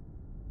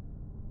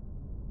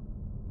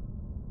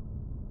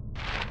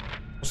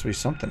 Supposed to be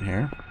something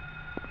here.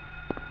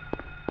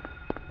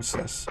 What's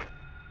this?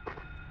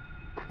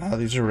 Oh,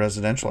 these are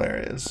residential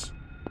areas.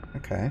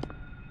 Okay.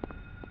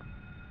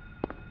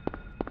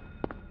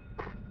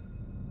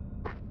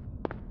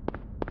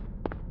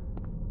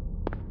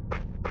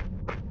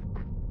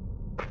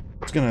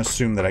 I was gonna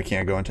assume that I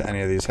can't go into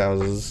any of these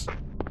houses.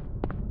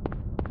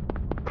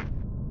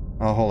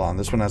 Oh, hold on.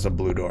 This one has a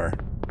blue door.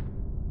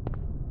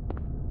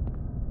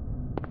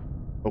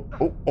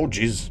 Oh,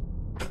 jeez.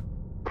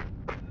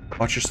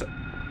 Watch yourself.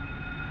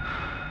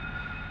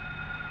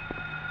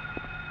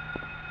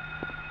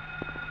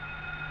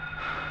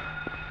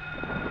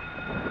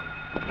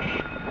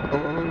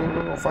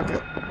 Oh, fuck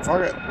it.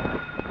 Fuck it.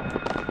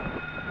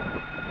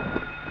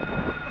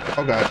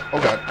 Oh god. Oh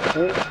god.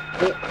 Oh.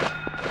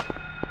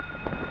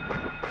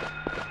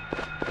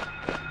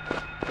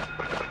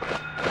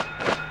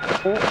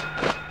 Oh.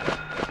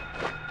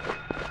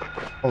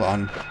 Hold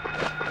on.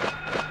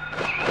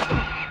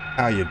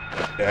 Ow, you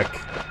dick.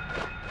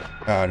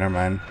 Oh, never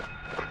mind.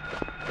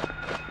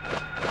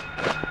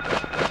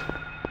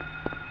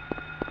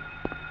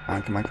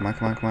 Come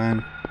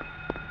on.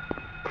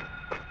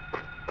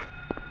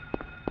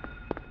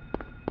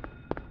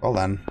 Hold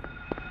on.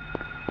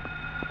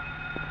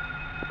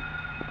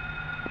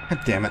 God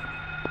damn it.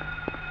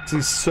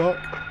 These suck.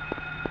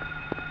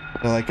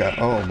 They're like a...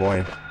 oh,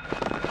 boy.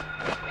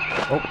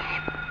 Oh.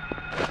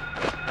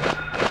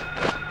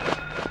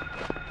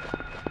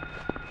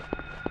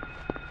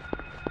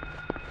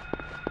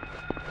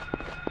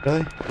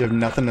 Really? You have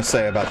nothing to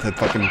say about the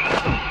fucking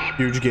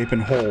huge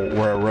gaping hole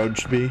where a road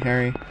should be,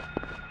 Harry?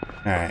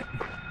 Alright.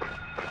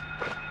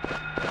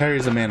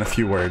 Harry's a man of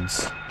few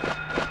words.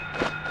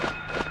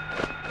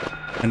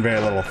 And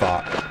very little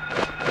thought.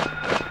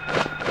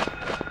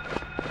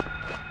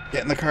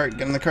 Get in the cart.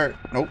 Get in the cart.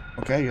 Nope.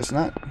 Okay, I guess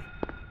not.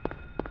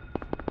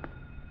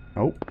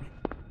 Nope.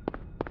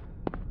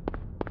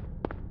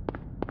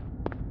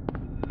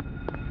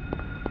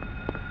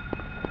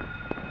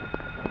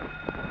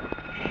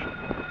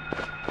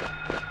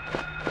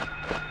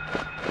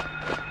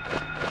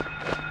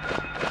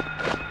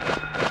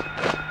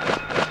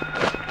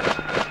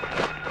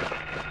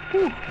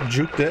 Whew,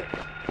 juked it.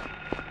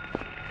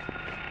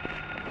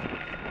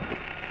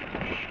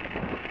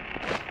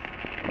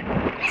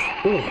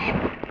 Ooh.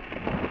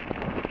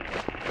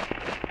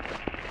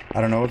 I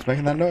don't know what's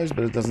making that noise,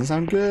 but it doesn't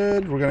sound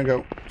good. We're gonna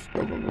go.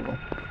 Go, go, go, go.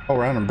 Oh,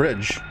 we're on a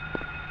bridge.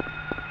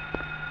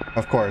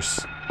 Of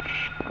course.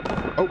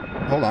 Oh,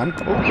 hold on.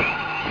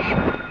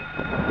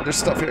 Oh. There's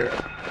stuff here.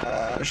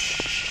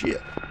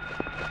 Shit.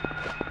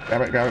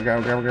 Grab it, grab it, grab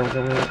it, grab it, grab it,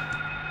 grab it.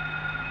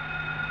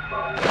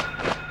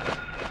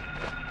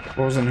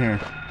 What was in here?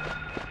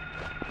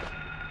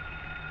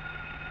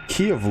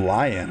 Key of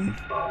Lion.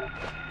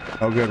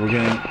 Oh, good. We're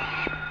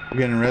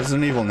getting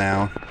Resident Evil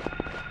now.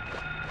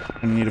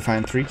 We need to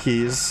find 3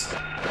 keys.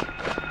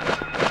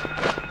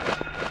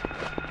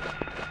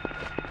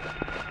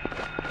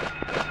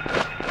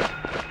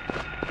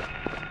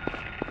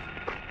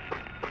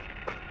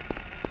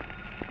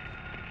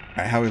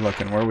 Alright, how are we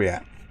looking? Where are we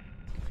at?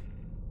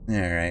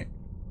 Alright.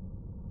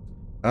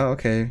 Oh,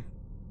 okay.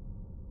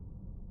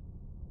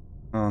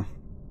 Oh.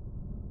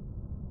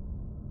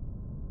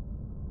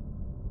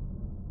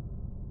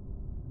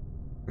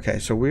 Okay,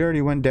 so we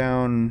already went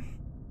down...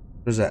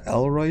 What is that,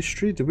 Elroy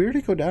Street? Did we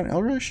already go down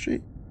Elroy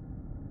Street?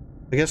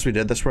 I guess we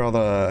did. That's where all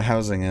the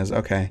housing is.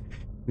 Okay.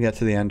 We got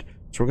to the end.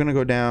 So we're going to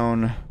go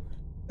down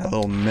that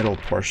little middle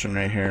portion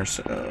right here.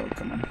 So,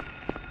 come on.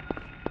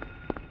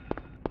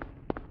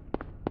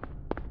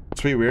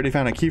 Sweet, we already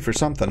found a key for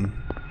something.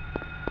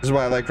 This is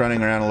why I like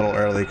running around a little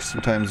early, because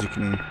sometimes you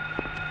can...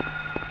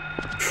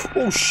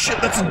 Oh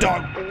shit, that's a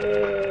dog!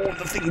 Oh,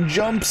 the thing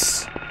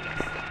jumps!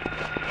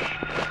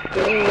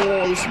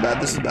 Oh, this is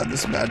bad, this is bad,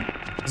 this is bad.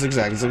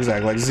 Zigzag,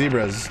 zigzag, like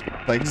zebras.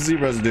 Like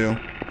zebras do.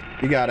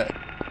 You got it.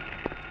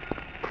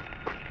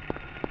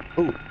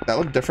 Oh, that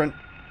looked different.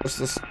 What's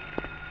this?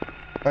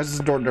 Why is this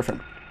door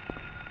different?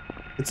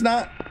 It's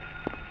not.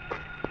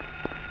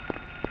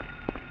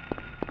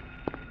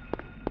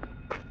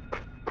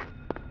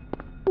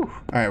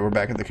 Alright, we're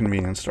back at the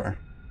convenience store.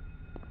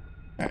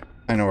 Alright,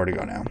 I know where to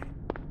go now.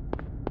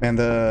 And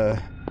their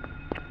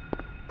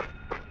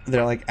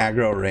like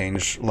aggro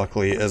range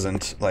luckily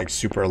isn't like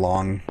super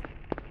long.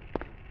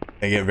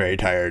 They get very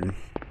tired.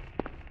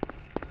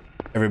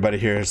 Everybody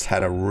here has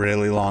had a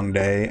really long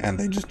day and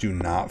they just do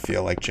not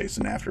feel like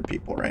chasing after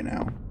people right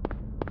now.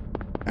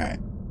 Alright.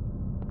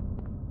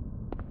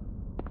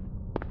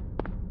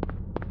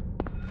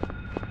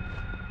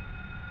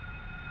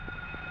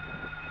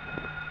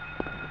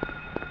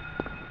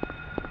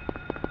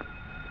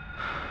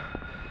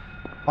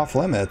 Off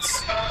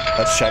limits.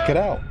 Let's check it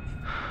out.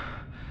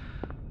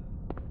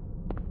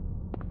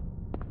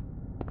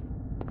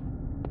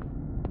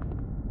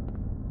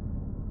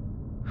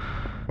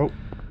 Oh.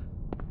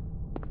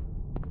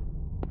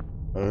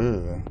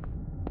 Ugh.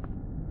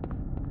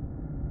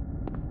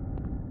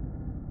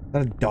 Is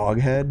that a dog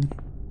head?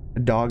 A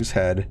dog's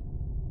head.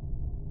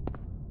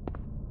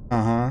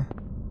 Uh-huh.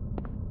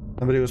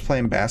 Somebody was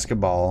playing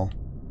basketball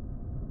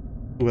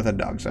with a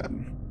dog's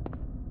head.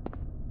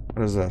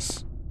 What is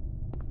this?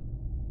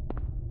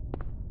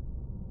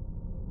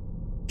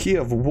 Key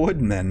of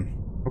Woodman.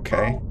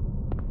 Okay.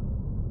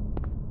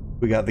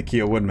 We got the Key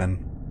of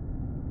Woodman.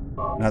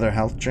 Another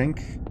health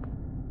drink.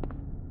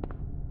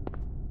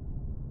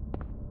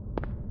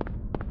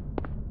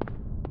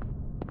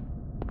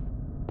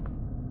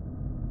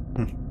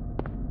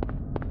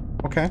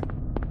 Okay.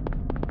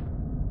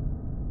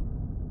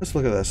 Let's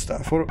look at this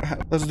stuff.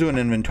 Let's do an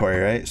inventory,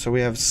 right? So we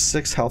have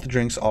 6 health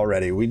drinks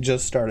already. We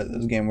just started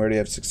this game. We already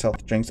have 6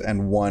 health drinks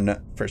and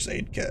 1 first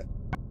aid kit.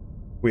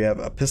 We have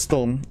a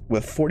pistol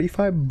with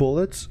 45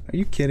 bullets. Are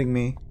you kidding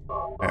me?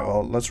 Alright,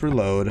 well, let's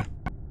reload.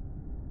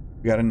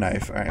 We got a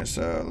knife. Alright,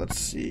 so let's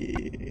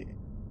see.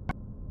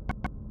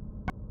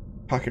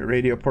 Pocket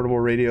radio, portable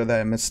radio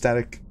that emits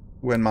static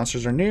when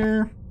monsters are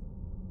near.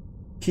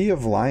 Key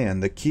of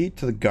Lion, the key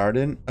to the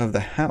garden of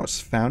the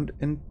house found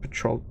in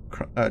patrol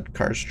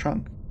car's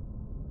trunk.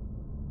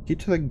 Key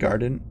to the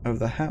garden of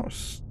the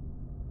house.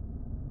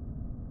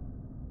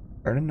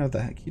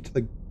 Key to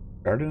the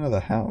garden of the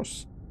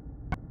house.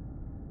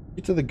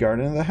 Key to the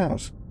garden of the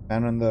house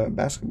found on the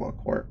basketball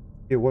court.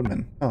 Key of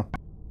Woodman. Oh,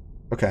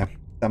 okay.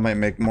 That might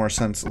make more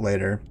sense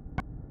later.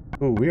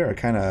 Ooh, we are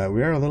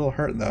a little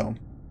hurt though.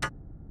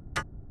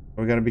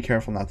 We gotta be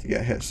careful not to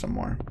get hit some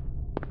more.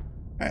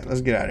 Alright,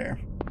 let's get out of here.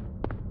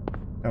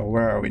 Oh,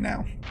 where are we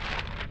now?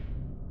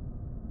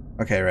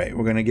 Okay, right.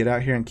 We're gonna get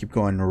out here and keep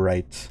going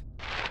right.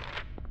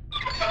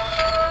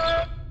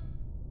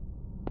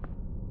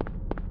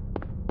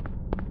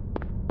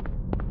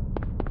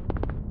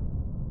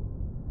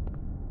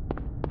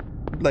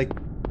 Like,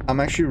 I'm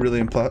actually really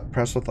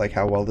impressed with like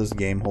how well this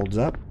game holds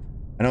up.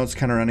 I know it's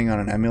kind of running on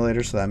an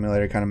emulator, so the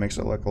emulator kind of makes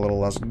it look a little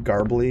less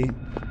garbly,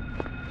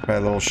 probably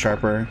a little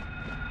sharper.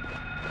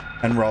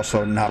 And we're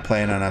also not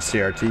playing on a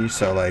CRT,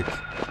 so like...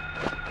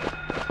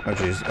 Oh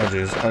jeez, oh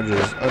jeez, oh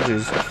jeez, oh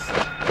jeez.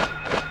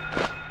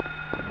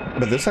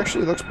 But this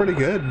actually looks pretty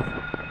good.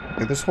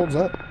 Like, this holds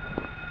up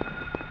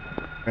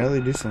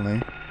fairly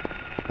decently.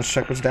 Let's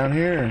check what's down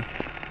here.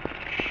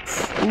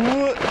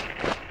 Ooh.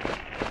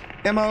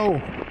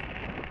 Ammo!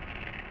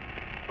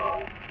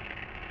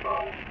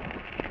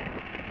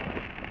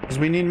 Because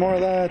we need more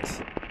of that.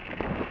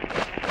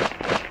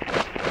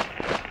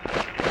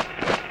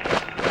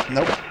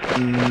 Nope.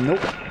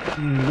 Nope.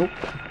 Nope.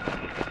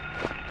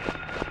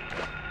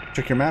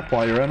 Check your map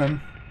while you're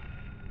running.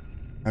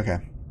 Okay.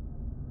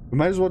 We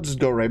might as well just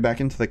go right back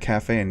into the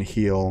cafe and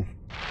heal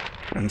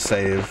and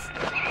save.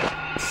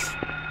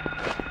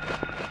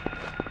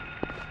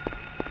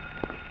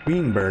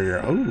 Queen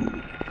burger.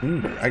 Oh,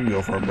 queen burger. I can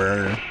go for a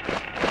burger.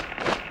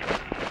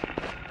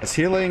 That's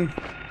healing.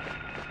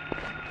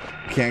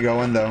 Can't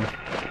go in though.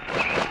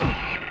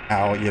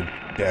 Ow, you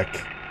dick.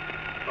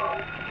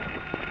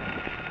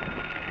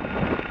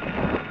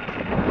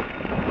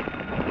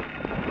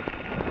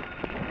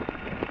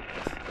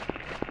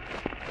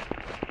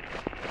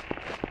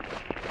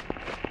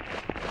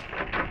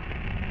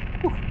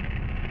 Whew.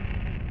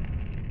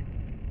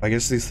 I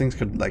guess these things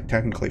could like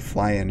technically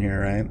fly in here,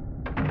 right?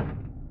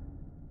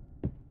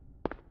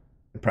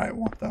 They probably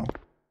won't though.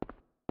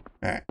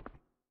 Alright.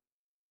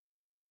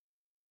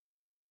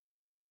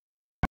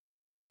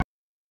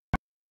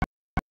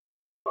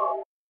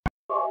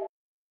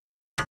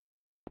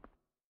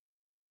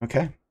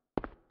 Okay.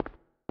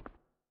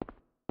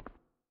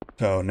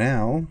 So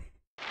now,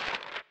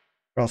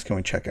 where else can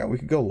we check out? We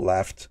could go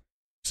left.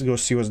 Let's go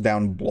see what's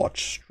down Bloch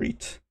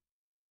Street.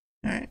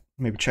 Alright,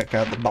 maybe check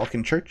out the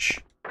Balkan Church.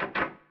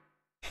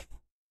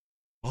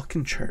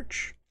 Balkan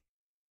Church.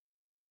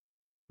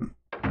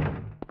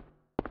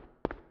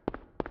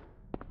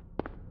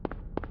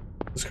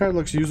 This card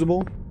looks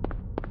usable.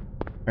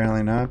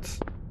 Apparently not.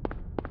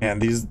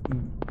 And these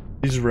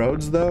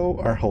roads though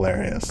are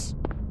hilarious.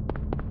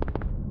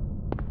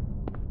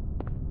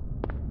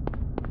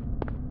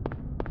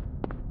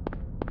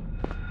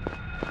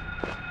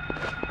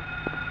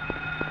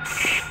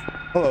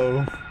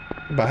 Hello.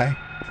 Goodbye.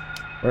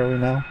 Where are we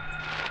now?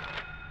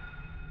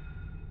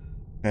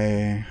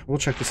 Okay, we'll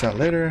check this out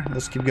later.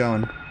 Let's keep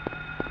going.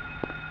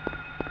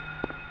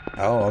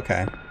 Oh,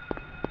 okay.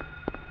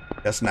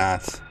 Guess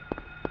not.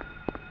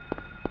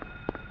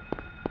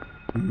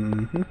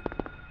 Mm-hmm.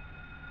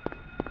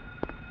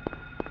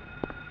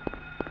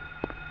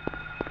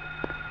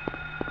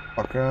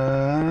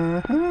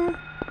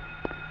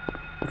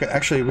 Okay,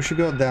 actually, we should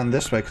go down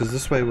this way, because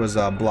this way was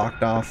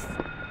blocked off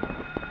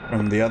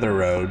from the other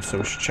road, so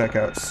we should check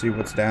out, see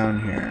what's down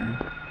here.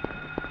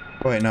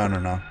 Oh, wait, no.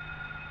 Am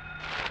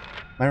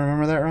I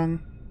remember that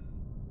wrong?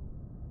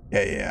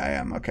 Yeah, I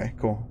am. Okay,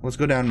 cool. Let's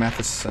go down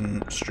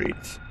Matheson Street.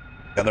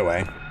 The other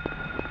way.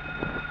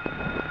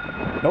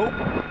 Nope.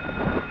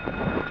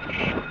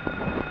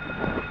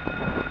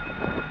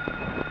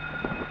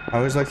 I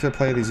always like to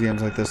play these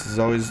games like this. Is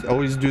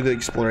always do the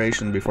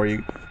exploration before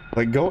you...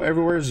 Like, go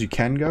everywhere as you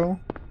can go,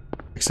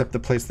 except the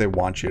place they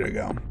want you to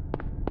go.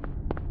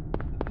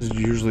 This is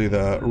usually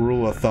the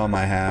rule of thumb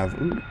I have.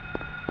 Ooh.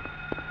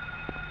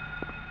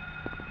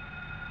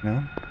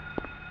 No?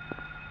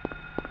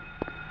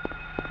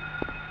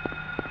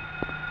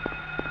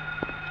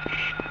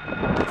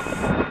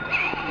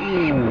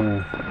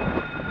 Ooh.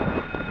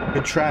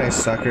 Good try,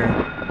 sucker.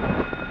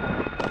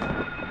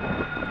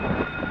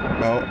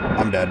 Oh,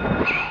 I'm dead.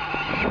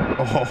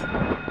 Oh,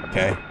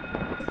 okay.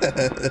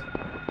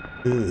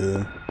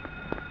 Ugh.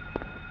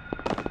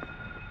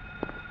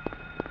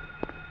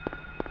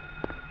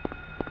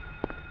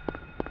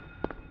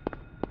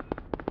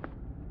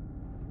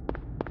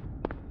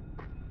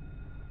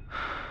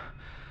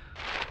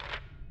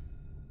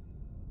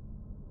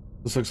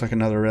 This looks like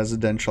another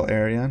residential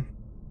area.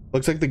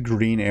 Looks like the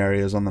green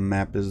areas on the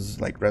map is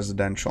like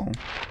residential.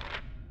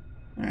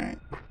 Alright,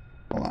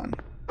 hold on.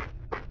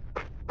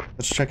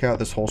 Let's check out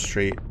this whole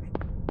street.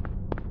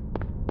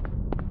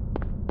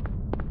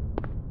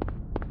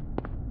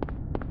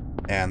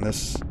 And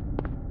these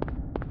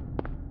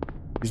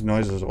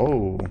noises.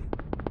 Oh,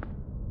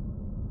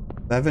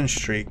 11th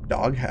Street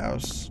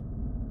Doghouse.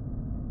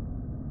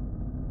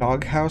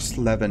 Doghouse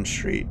 11th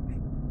Street.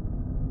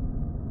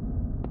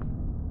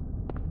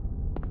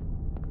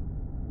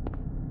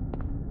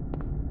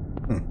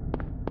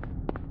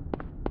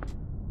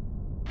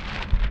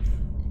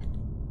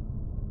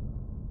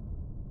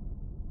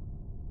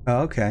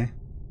 Oh, okay.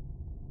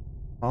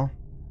 Well,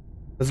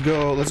 let's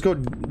go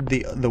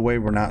the way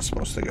we're not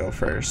supposed to go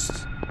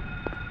first.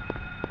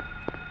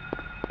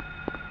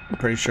 I'm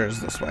pretty sure it's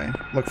this way.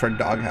 Look for a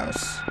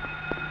doghouse.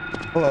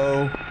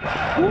 Hello.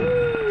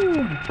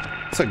 Woo!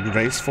 It's a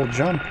graceful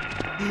jump.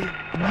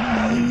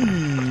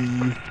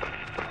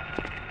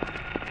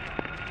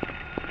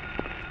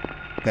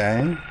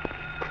 Okay.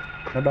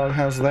 No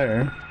doghouse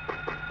there.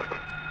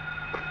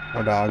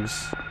 No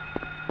dogs.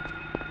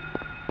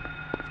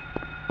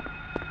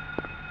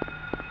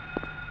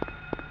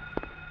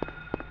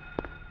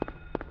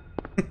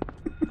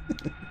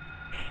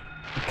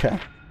 Okay.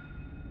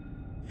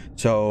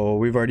 So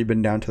we've already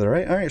been down to the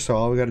right. Alright, so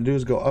all we gotta do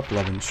is go up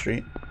 11th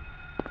Street.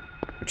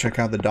 Check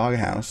out the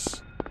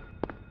doghouse.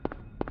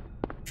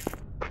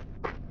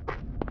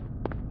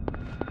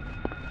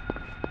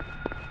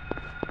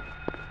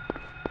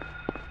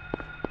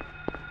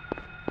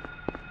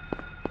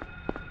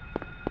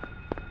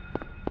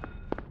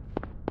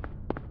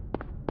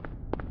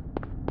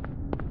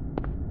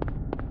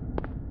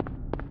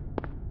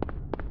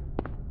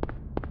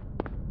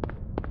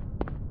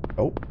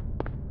 Oh,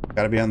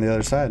 gotta be on the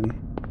other side.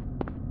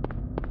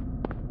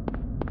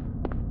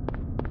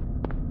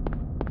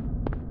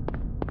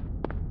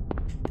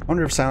 I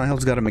wonder if Silent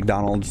Hill's got a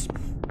McDonald's.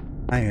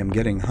 I am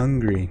getting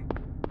hungry.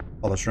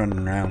 All this running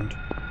around.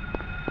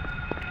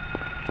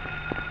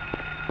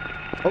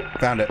 Oh,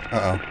 found it.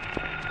 Uh-oh.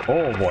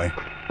 Oh, boy.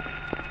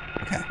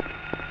 Okay.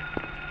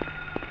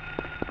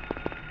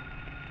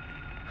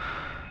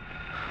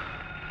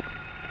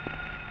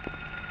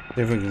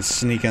 See if we can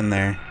sneak in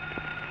there.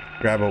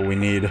 Grab what we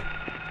need.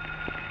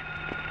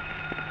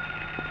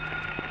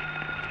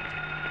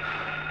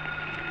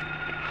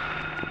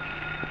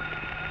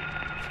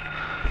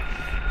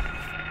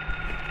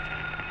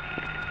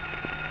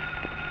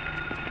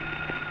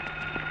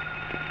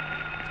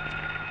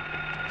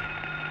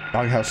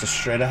 Doghouse is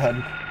straight ahead.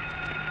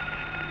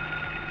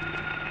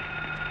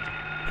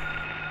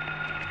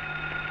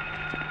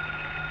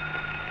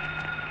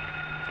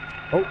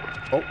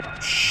 Oh,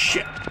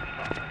 shit.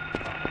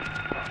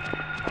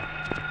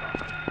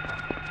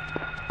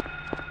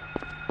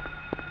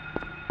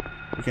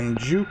 We can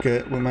juke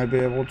it. We might be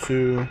able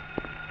to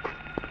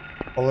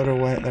pull it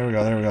away. There we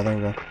go, there we go, there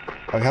we go.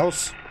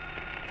 Doghouse?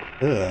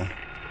 Ugh.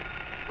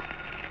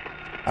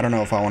 I don't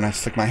know if I want to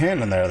stick my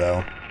hand in there,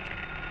 though.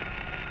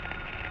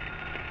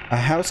 A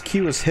house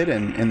key was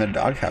hidden in the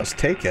doghouse.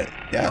 Take it.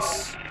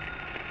 Yes.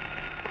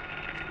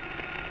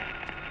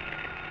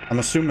 I'm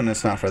assuming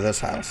it's not for this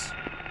house.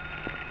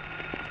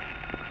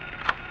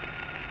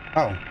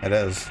 Oh, it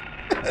is.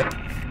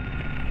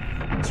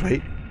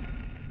 Sweet.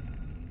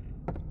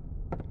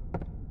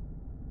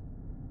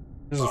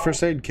 This is a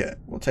first aid kit.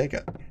 We'll take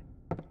it.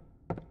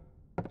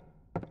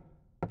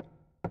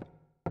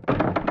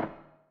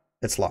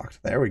 It's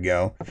locked. There we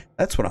go.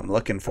 That's what I'm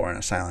looking for in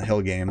a Silent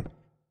Hill game.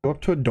 Go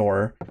up to a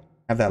door,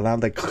 have that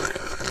loud like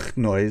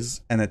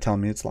noise, and then tell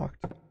me it's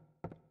locked.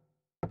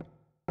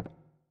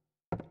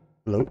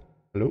 Hello?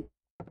 Hello?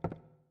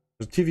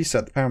 There's a TV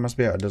set. The power must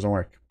be out. It doesn't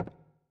work.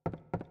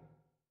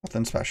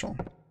 Nothing special.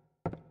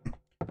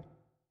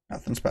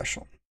 Nothing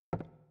special.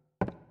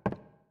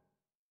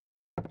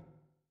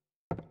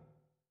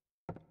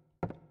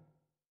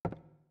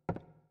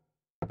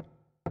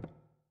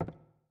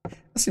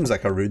 That seems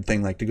like a rude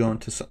thing, like to go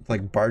into,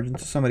 like, barge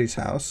into somebody's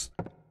house,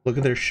 look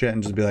at their shit,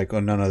 and just be like, oh,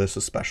 no, this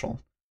is special.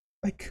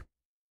 Like,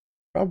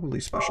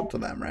 probably special to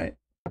them, right?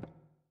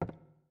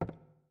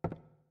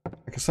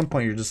 Like, at some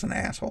point, you're just an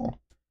asshole.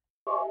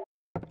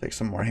 Take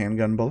some more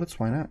handgun bullets,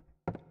 why not?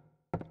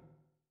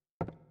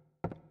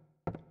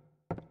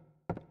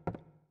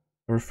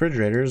 The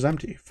refrigerator is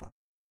empty. Fuck.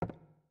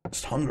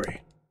 Just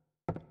hungry.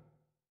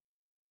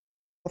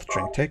 Health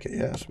drink, take it.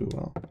 Yes, we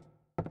will.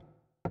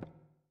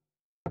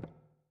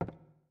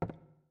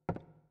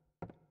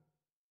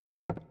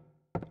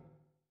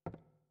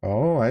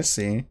 Oh, I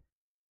see.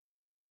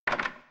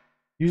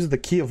 Use the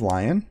key of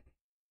lion.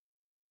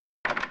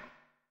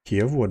 Key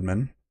of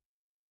woodman.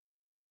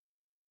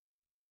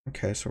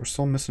 Okay, so we're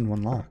still missing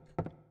one lock.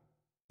 Is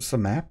this a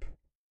map?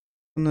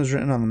 Something is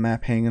written on the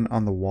map hanging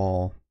on the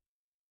wall.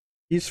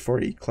 Keys for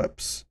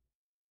Eclipse.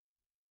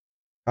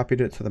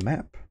 Copied it to the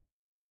map.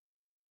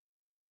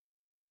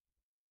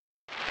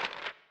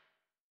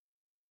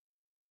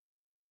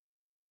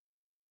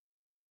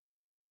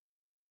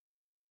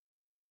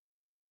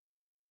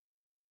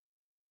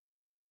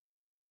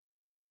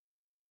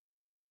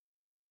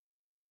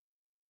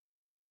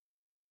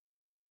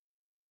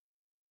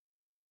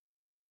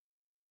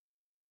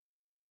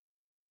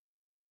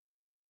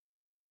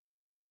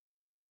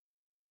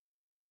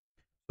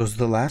 Was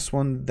the last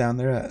one down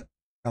there at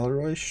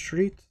Elroy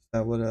Street? Is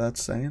that what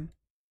that's saying?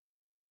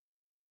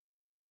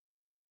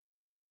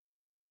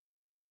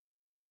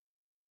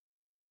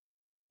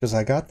 Because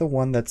I got the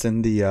one that's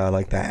in the,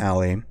 like, that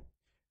alley. And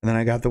then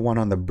I got the one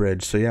on the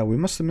bridge. So yeah, we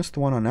must have missed the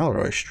one on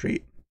Elroy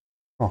Street.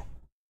 Oh.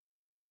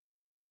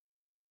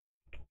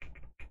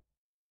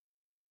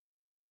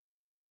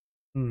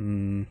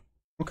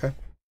 Okay.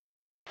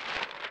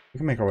 We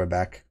can make our way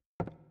back.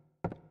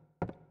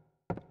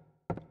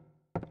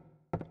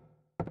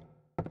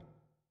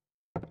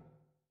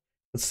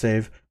 Let's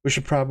save. We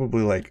should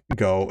probably, like,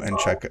 go and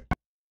check it.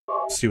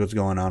 See what's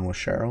going on with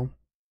Cheryl.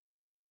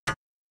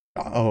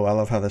 Oh, I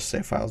love how this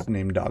save file's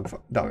named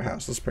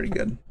Doghouse. That's pretty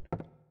good.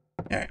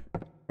 Alright.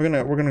 We're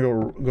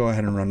gonna go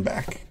ahead and run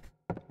back.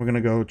 We're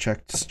gonna go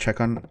check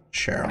on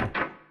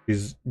Cheryl.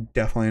 She's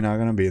definitely not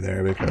gonna be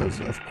there because,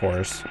 of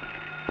course,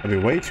 it'd be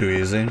way too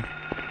easy.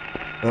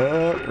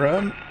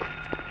 Run!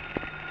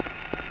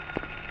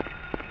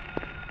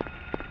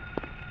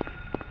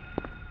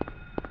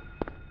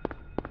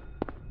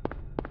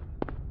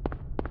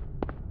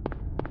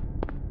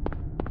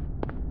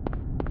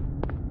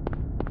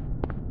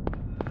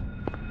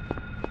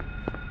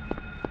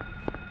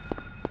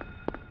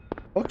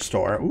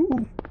 Bookstore.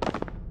 Ooh.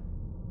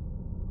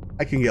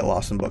 I can get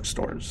lost in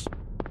bookstores.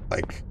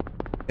 Like,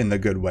 in the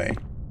good way.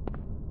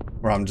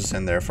 Where I'm just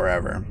in there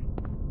forever.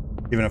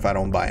 Even if I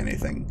don't buy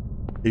anything.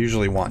 I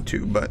usually want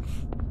to, but...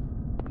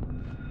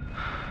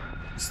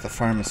 It's the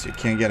pharmacy.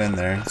 Can't get in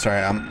there.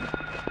 Sorry, I'm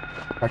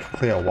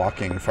practically a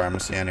walking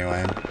pharmacy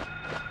anyway.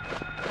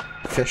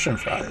 Fish and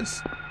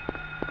fries.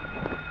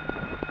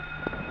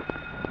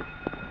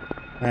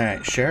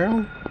 Alright,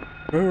 Cheryl?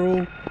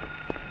 Girl?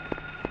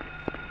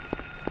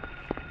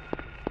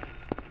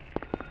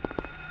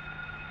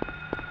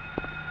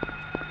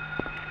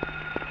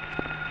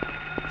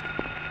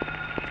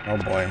 Oh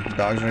boy,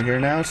 dogs are here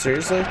now?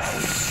 Seriously?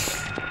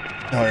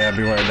 Oh yeah,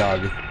 beware a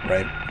dog.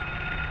 Right.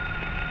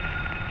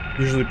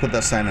 Usually put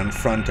that sign in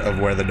front of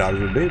where the dogs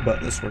would be,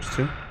 but this works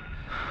too.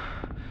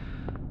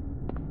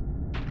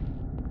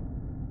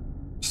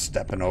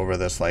 Stepping over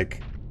this,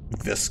 like,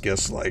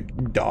 viscous,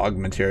 like, dog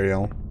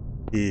material.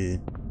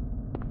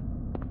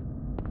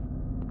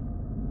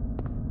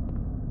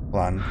 Hold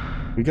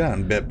on. We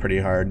got bit pretty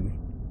hard.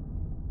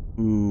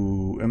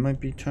 Ooh, it might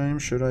be time.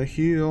 Should I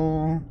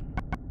heal?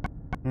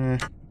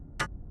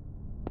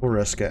 We'll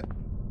risk it.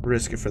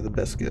 Risk it for the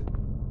biscuit.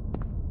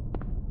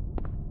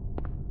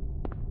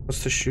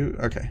 What's to shoot?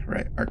 Okay,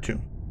 right.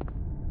 R2.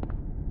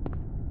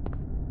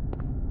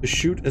 To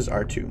shoot is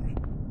R2.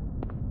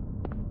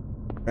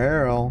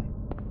 Errol.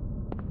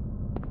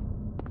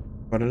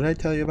 What did I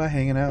tell you about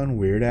hanging out in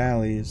weird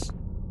alleys?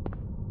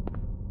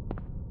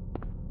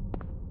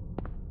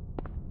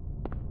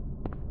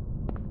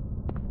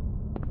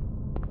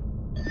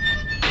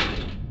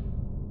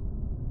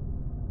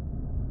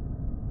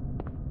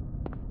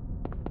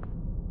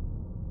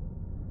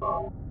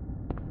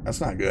 That's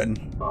not good.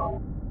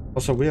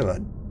 Also, we have a...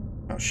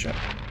 Oh, shit.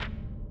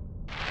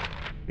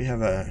 We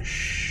have a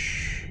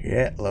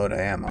shitload of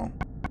ammo.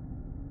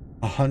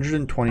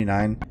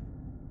 129.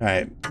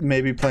 Alright,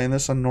 maybe playing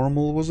this on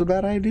normal was a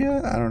bad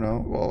idea? I don't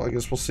know. Well, I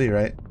guess we'll see,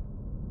 right?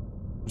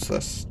 What's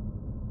this?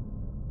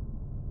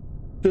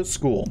 To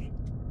school.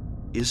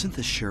 Isn't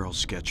this Cheryl's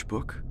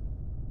sketchbook?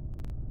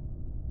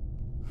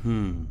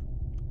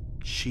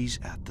 She's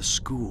at the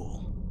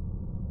school.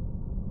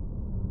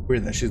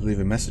 Weird that she's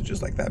leaving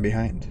messages like that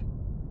behind.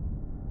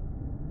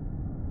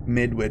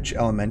 Midwich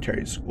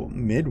Elementary School.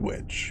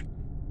 Midwich?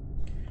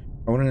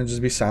 Why wouldn't it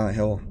just be Silent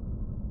Hill?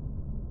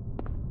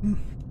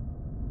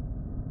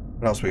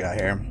 What else we got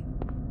here?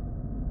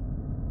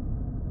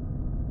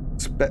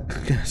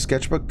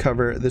 Sketchbook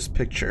cover. This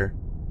picture.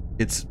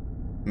 It's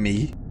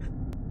me.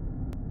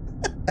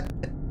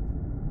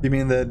 You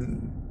mean that?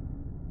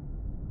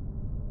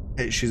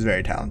 Hey, she's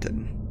very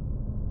talented.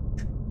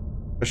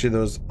 Especially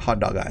those hot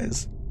dog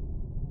eyes.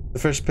 The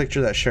first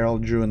picture that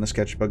Cheryl drew in the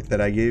sketchbook that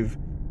I gave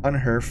on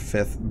her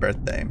 5th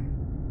birthday.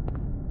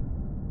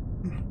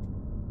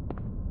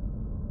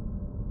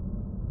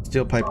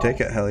 Steel pipe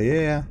ticket, hell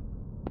yeah.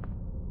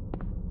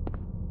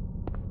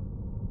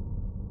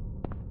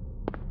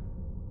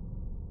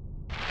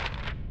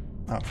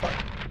 Oh, fuck.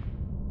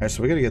 Alright,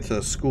 so we gotta get to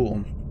the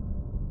school.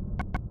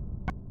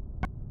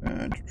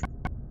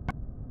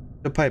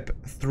 The pipe.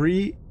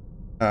 3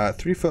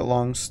 foot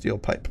long steel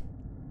pipe.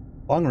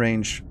 Long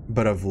range,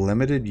 but of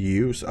limited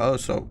use. Oh,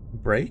 so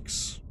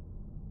breaks?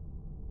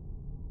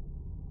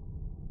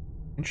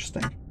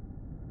 Interesting.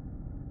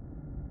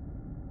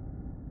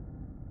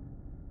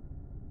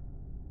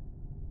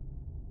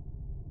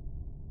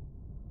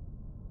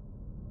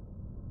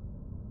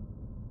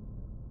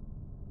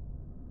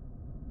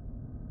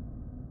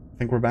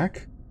 Think we're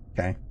back?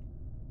 Okay.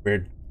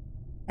 Weird.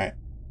 Alright.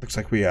 Looks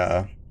like we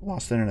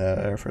lost internet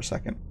there for a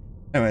second.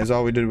 Anyways,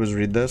 all we did was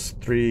read this.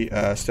 3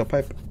 steel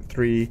pipe,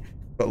 3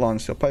 foot long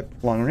steel pipe,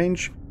 long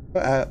range,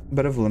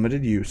 but of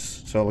limited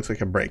use. So it looks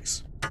like it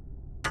breaks.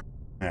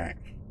 Alright.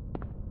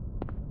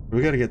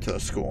 We gotta get to the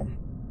school.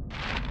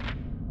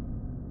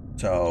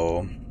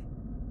 So...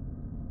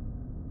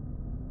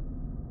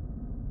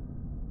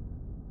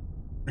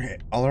 Okay,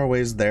 all our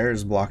ways there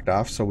is blocked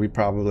off, so we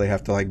probably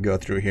have to like go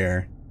through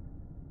here.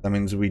 That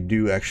means we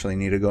do actually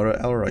need to go to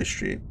Elroy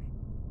Street.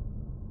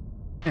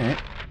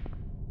 Alright.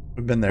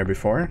 We've been there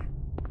before.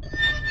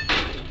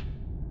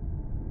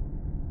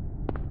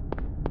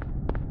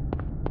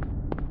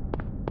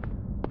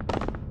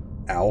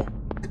 Ow.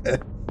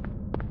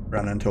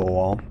 Run into a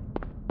wall.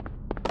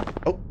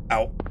 Oh,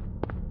 ow.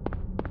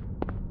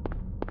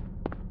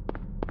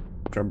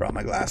 Should have brought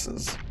my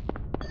glasses.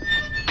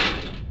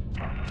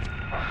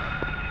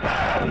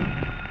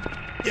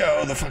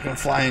 Yo, the fucking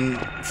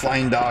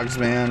flying dogs,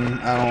 man.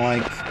 I don't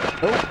like...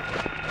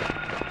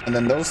 Oh. And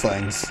then those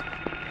things.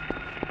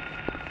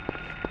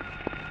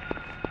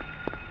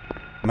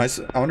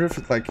 I wonder if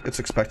it's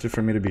expected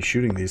for me to be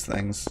shooting these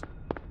things.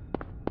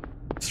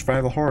 It's a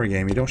survival horror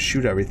game. You don't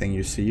shoot everything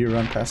you see. You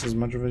run past as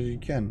much of it as you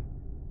can.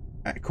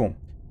 Alright, cool.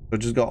 So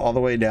just go all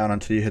the way down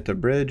until you hit the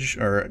bridge,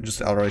 or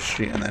just Elroy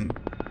Street, and then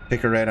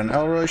take a right on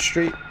Elroy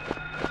Street.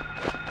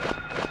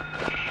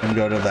 And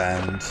go to the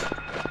end.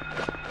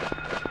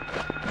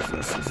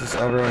 Is this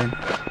Elroy?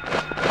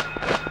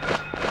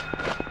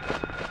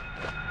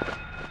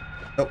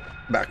 Oh,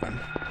 Backman.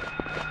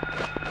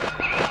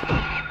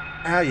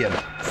 Ah, you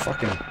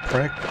fucking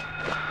prick.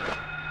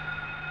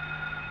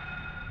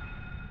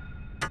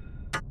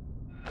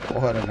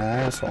 What an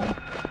asshole.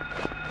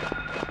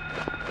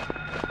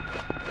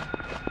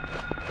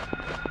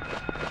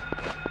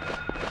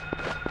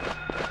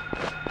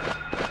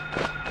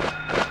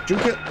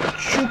 Juke it!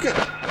 Juke it!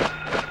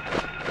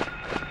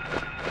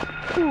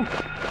 Woo.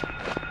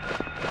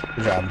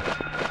 Good job.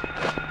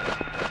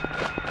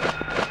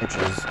 Which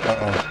is...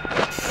 Uh-oh.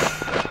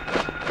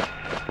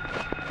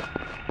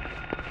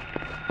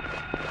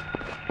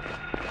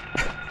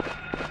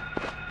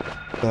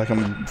 I feel like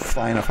I'm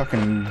flying a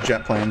fucking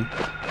jet plane.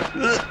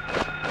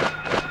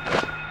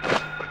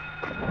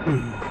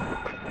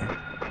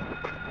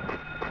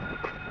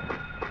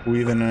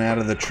 Weaving in and out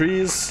of the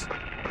trees.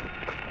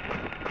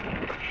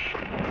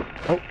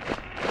 Oh.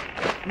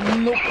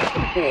 Nope.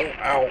 Oh,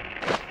 ow.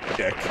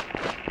 Dick.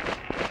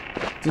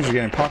 These are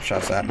getting pop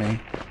shots at me.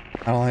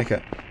 I don't like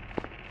it.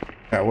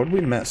 Yeah, what did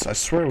we miss? I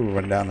swear we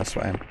went down this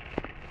way.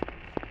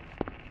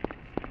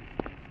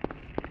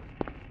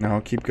 No,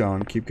 keep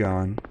going, keep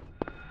going.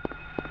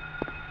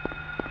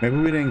 Maybe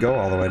we didn't go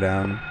all the way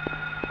down.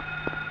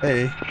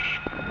 Hey.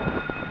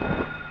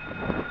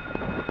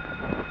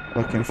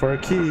 Looking for a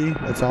key.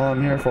 That's all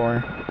I'm here for.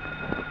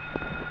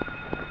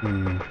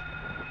 Hmm.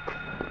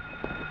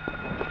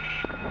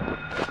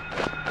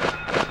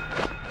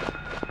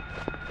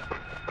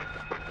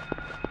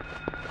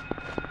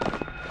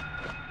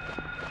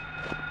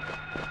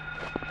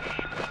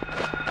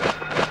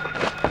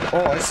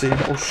 Oh, I see.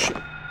 Oh, shit.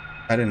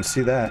 I didn't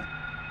see that.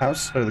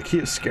 House, or the key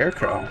is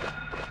Scarecrow.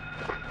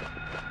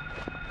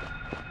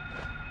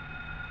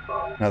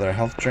 Another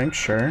health drink,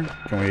 sure.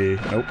 Can we...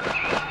 Nope.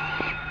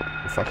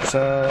 Go fuck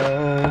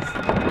yourself.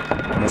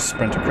 I'm gonna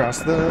sprint across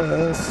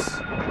this.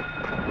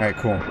 Alright,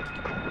 cool.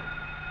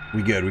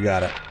 We good, we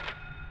got it.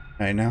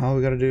 Alright, now all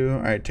we gotta do...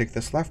 Alright, take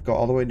this left, go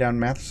all the way down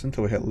Matheson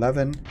until we hit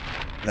Levin.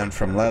 Then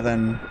from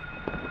Levin...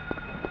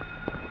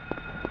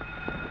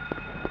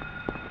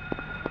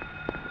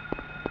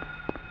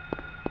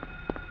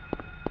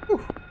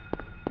 Whew.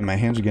 And my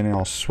hands are getting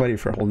all sweaty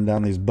for holding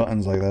down these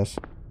buttons like this.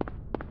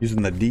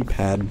 Using the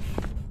D-pad.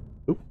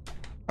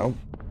 Oh,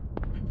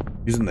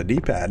 using the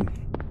D-pad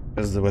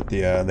because with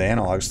the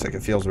analog stick,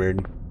 it feels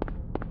weird.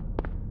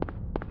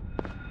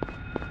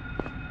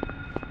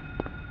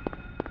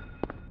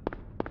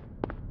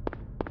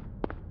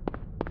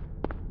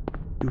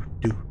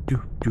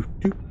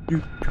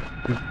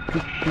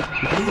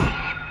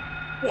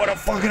 What a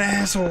fucking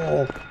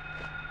asshole!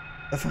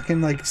 The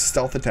fucking like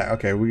stealth attack.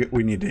 Okay,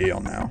 we need to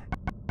heal now.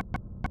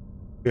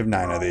 We have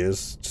 9 of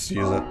these. Just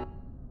use it.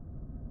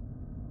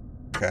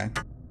 Okay.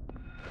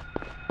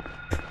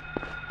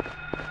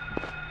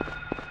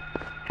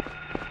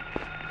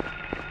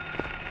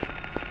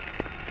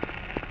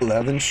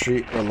 Levin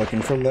Street. We're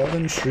looking for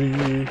Levin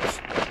Street.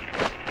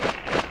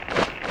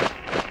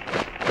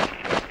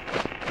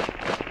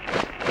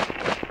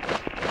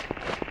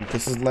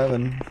 This is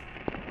Levin.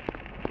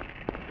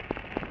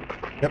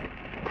 Yep.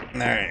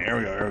 Alright, here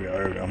we go, here we go,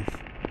 here we go.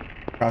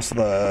 Across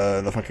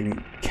the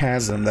fucking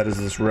chasm that is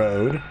this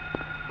road.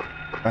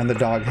 Find the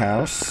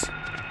doghouse.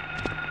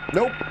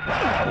 Nope!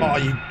 Oh,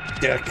 you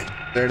dick.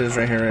 There it is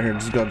right here, right here.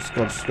 Just go, just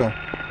go, just go.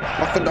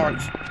 Fuck the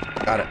dogs.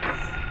 Got it.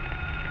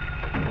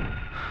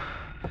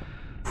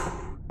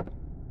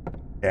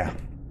 Yeah.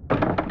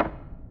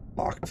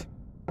 Locked.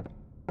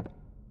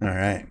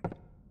 Alright.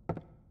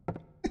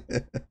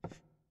 Is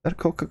that a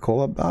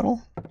Coca-Cola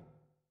bottle?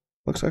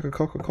 Looks like a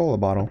Coca-Cola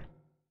bottle.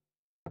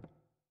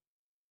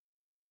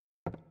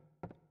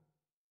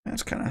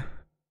 That's kind of...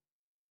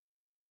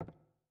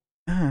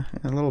 a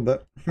little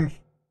bit.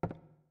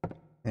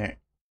 Alright.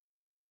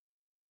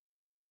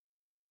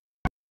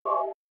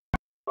 Go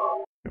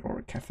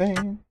over to cafe.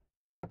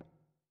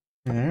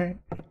 Alright.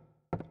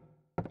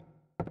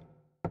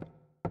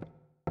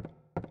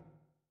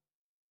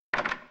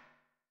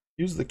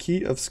 Use the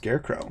key of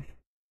Scarecrow.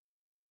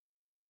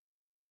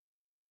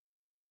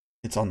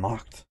 It's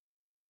unlocked.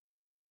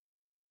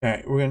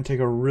 Alright, we're gonna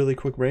take a really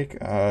quick break.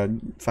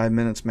 5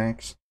 minutes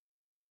max.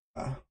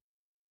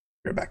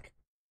 We're back.